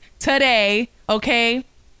this today. Okay.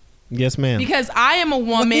 Yes, ma'am. Because I am a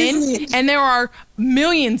woman, and there are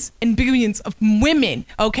millions and billions of women,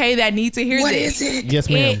 okay, that need to hear this. Is it? Yes,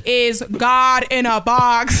 ma'am. It is God in a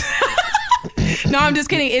box. No, I'm just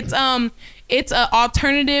kidding. It's an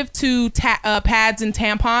alternative to pads and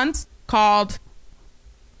tampons called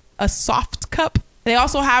a soft cup. They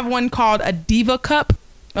also have one called a Diva cup.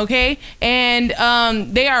 Okay, and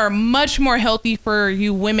they are much more healthy for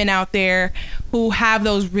you women out there who have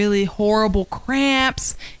those really horrible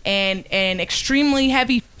cramps and extremely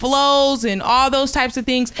heavy flows and all those types of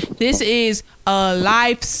things. This is a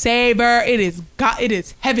lifesaver. It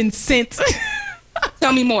is heaven sent.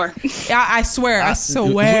 Tell me more. I swear.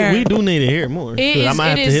 We do need to hear more. I might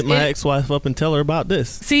have to hit my ex-wife up and tell her about this.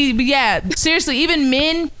 See, but yeah, seriously, even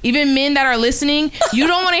men that are listening, you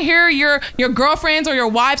don't want to hear your girlfriends or your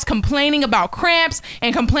wives complaining about cramps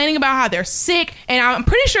and complaining about how they're sick. And I'm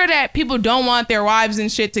pretty sure that people don't want their wives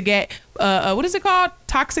and shit to get what is it called?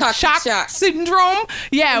 Toxic shock syndrome.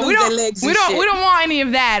 Yeah, we don't want any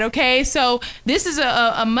of that. Okay, so this is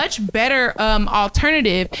a much better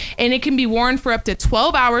alternative, and it can be worn for up to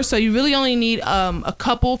 12 hours. So you really only need a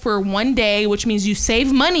couple for one day, which means you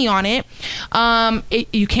save money on it.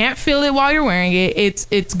 You can't feel it while you're wearing it.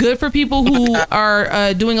 It's good for people who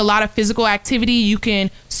are doing a lot of physical activity. You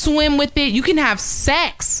can swim with it. You can have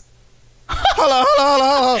sex. Hold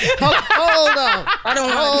on. I don't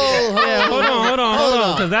know. Hold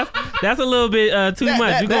on. Because that's a little bit too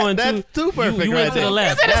much. That's too perfect. You went to the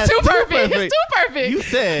left. It's too perfect. It's too perfect. You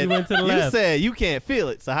said you went to the left. You said you can't feel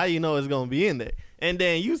it. So how you know it's gonna be in there? And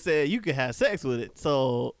then you said you could have sex with it.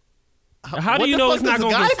 So how do you know it's not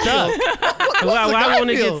gonna get stuck? Why won't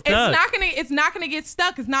it get stuck? It's not gonna get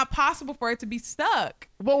stuck. It's not possible for it to be stuck.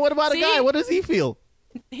 But what about a guy? What does he feel?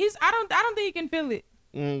 I don't think he can feel it.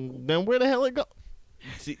 Then where the hell it go?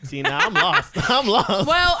 See, now I'm lost.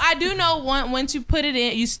 Well, I do know once you put it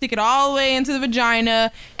in, you stick it all the way into the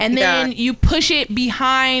vagina, and then you push it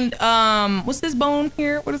behind. What's this bone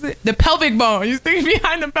here? What is it? The pelvic bone. You stick it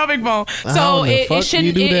behind the pelvic bone, so it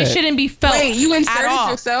shouldn't be felt. Wait, you inserted at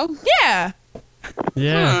all. yourself? Yeah.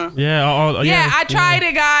 Yeah. Yeah. I tried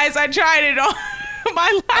it, guys. I tried it on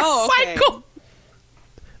my last cycle.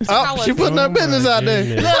 Oh, she putting her business out there.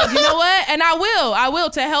 Look, you know what? And I will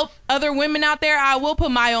to help other women out there. I will put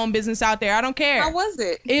my own business out there. I don't care. How was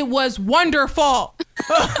it? It was wonderful.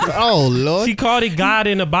 Oh Lord! She called it God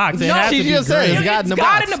in a box. She just said it's God in the box.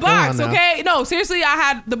 God in the box. Okay. No, seriously, I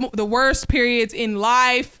had the worst periods in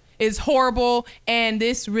life. is horrible, and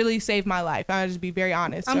this really saved my life. I'll just be very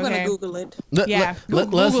honest. I'm gonna Google it.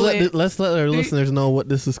 Let's let our listeners know what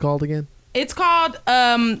this is called again. It's called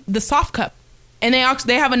the Soft Cup. And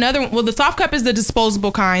they have another one. Well, the Soft Cup is the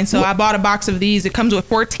disposable kind. So I bought a box of these. It comes with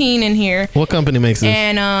 14 in here. What company makes this?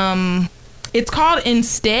 And it's called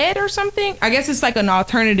Instead or something. I guess it's like an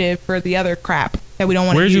alternative for the other crap that we don't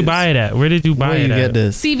want to use. Where'd you buy it at? Where did you buy it at? Get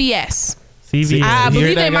this? CVS. CVS. I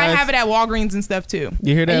believe they might have it at Walgreens and stuff too.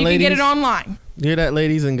 You hear that, and you ladies? can get it online. You hear that,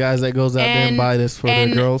 ladies and guys that goes out there and buy this for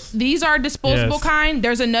their girls? These are disposable kind.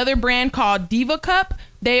 There's another brand called Diva Cup.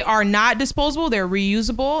 They are not disposable. They're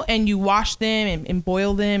reusable, and you wash them and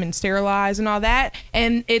boil them and sterilize and all that.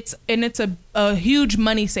 And it's a huge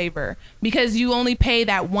money saver because you only pay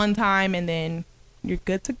that one time and then you're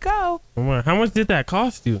good to go. How much did that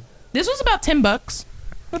cost you? This was about $10.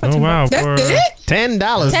 Oh wow! That's it? $10.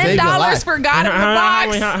 $10 for God in the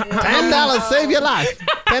box. $10 save your life.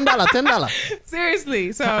 $10.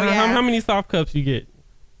 Seriously. So how many soft cups you get?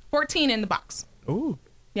 14 in the box. Ooh.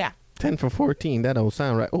 Yeah. 10 for 14. That don't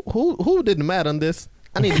sound right. Who did the math on this?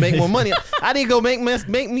 I need to make more money. I need to go make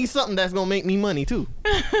me something that's gonna make me money too.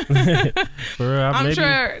 I'm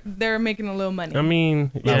sure they're making a little money. I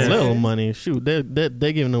mean, a little money. Shoot, they're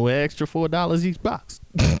giving away extra $4 each box.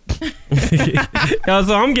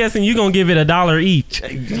 So I'm guessing you gonna give it $1 each.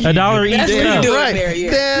 $1 each. Damn right.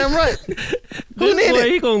 Damn right. Who need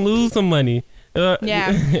it? He gonna lose some money.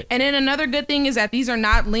 Yeah, and then another good thing is that these are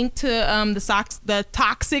not linked to the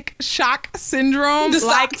toxic shock syndrome. I want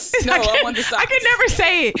the socks. I could never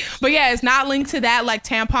say it, but yeah, it's not linked to that like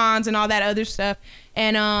tampons and all that other stuff.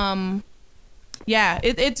 And yeah,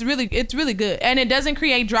 it's really good, and it doesn't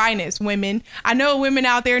create dryness. Women, I know women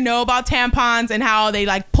out there know about tampons and how they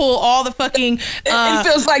like pull all the fucking. It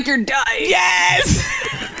feels like you're dying. Yes.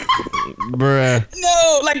 Bruh.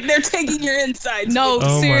 No, like they're taking your insides. No,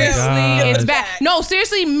 seriously, it's bad. No,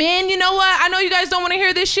 seriously, men, you know what? I know you guys don't want to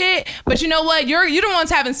hear this shit, but you know what? You're the ones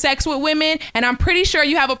having sex with women, and I'm pretty sure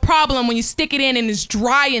you have a problem when you stick it in and it's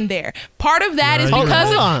dry in there. Part of that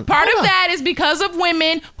is because of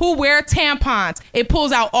women who wear tampons. It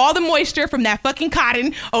pulls out all the moisture from that fucking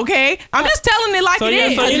cotton. Okay, I'm just telling it like it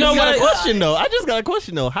is. So you know what? I just got a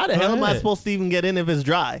question though. How the hell am I supposed to even get in if it's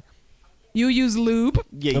dry? You use lube.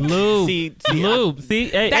 Yeah, lube. Lube. See,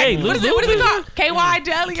 hey, what is it called? KY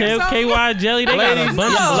jelly or something? KY jelly. They got a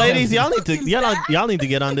bunch of ladies, y'all need to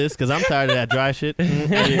get on this because I'm tired of that dry shit. You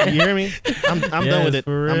hear me? I'm done with it.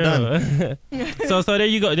 For real. I'm done. So there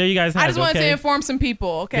you go. There you guys have it. I just wanted to inform some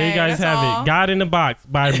people. Okay, there you guys have it. God in the Box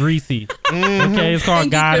by Reese. Mm-hmm. Okay, it's called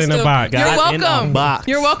God in the Box. You're welcome.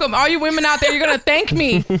 You're welcome. All you women out there, you're gonna thank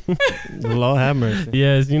me. Lord have mercy.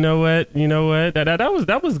 Yes, you know what?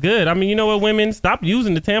 That was good. I mean, you know what, women, stop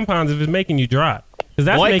using the tampons if it's making you dry, because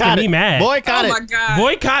that's making me mad. Boycott it. Oh my God.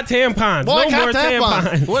 Boycott tampons. Boycott no more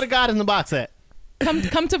tampons. Where the God in the Box at?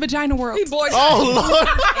 Come to Vagina World. Oh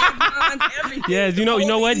Lord. Yes, you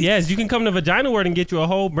know what? Yes, you can come to Vagina World and get you a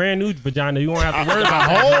whole brand new vagina. You won't have to worry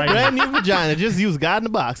about a whole brand new vagina. Just use God in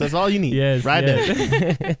the Box. That's all you need. Yes, right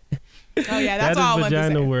there. Oh yeah, that's all I want to say.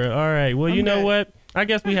 Vagina World. All right. Well, you know what? I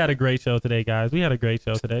guess we had a great show today, guys. We had a great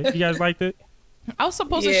show today. You guys liked it? I was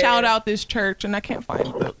supposed to shout out this church, and I can't find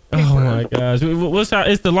it. Oh my gosh!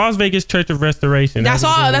 It's the Las Vegas Church of Restoration. That's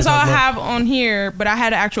all I have on here. But I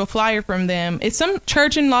had an actual flyer from them. It's some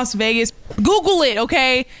church in Las Vegas. Google it,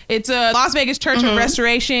 okay? It's a Las Vegas Church of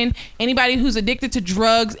Restoration. Anybody who's addicted to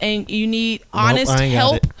drugs and you need honest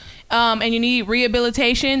help, and you need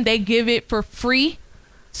rehabilitation, they give it for free.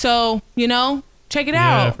 So check it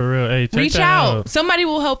out. Yeah, for real. Hey, reach out. Somebody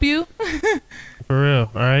will help you. For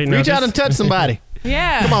real. All right. Reach out and touch somebody.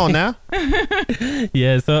 Yeah. Come on now.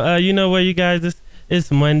 Yeah. So you know what, you guys?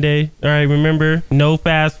 It's Monday. All right. Remember, no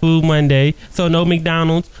fast food Monday. So no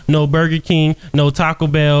McDonald's, no Burger King, no Taco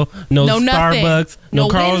Bell, no Starbucks, no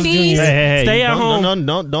Carl's Jr. Hey, stay at home.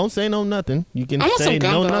 Don't say no nothing. You can say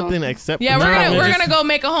no nothing except. Yeah, we're gonna go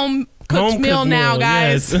make a home cooked meal now,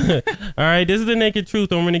 guys. Yes. All right. This is the Naked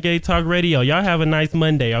Truth on Renegade Talk Radio. Y'all have a nice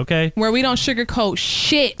Monday, okay? Where we don't sugarcoat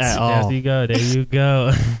shit at all. There you go. There you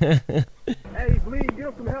go. Hey, please get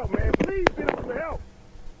him some help, man. Please get him some help.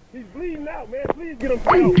 He's bleeding out, man. Please get him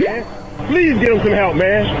some help, man. Please get him some help,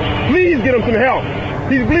 man. Please get him some help.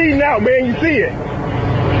 He's bleeding out, man. You see it.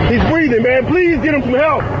 He's breathing, man. Please get him some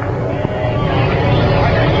help.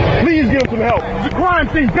 Please get him some help. It's a crime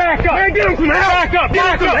scene. Back up. Man, get him some help. Back up. Get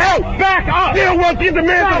him some help. Back up. Still won't get the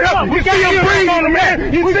man some help. You see him breathing on the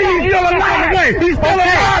man. You see he's still alive. He's still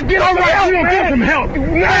alive. Get him help. You don't get some help.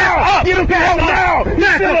 Now. Get him some help now.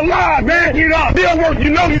 He's still alive, man. Get up. Still work. You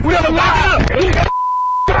know he's still alive.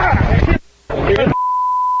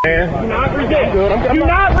 Man, do not resist. Do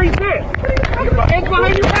not resist. Hands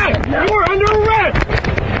behind your back. You are under arrest.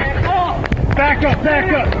 Back up,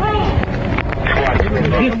 back up.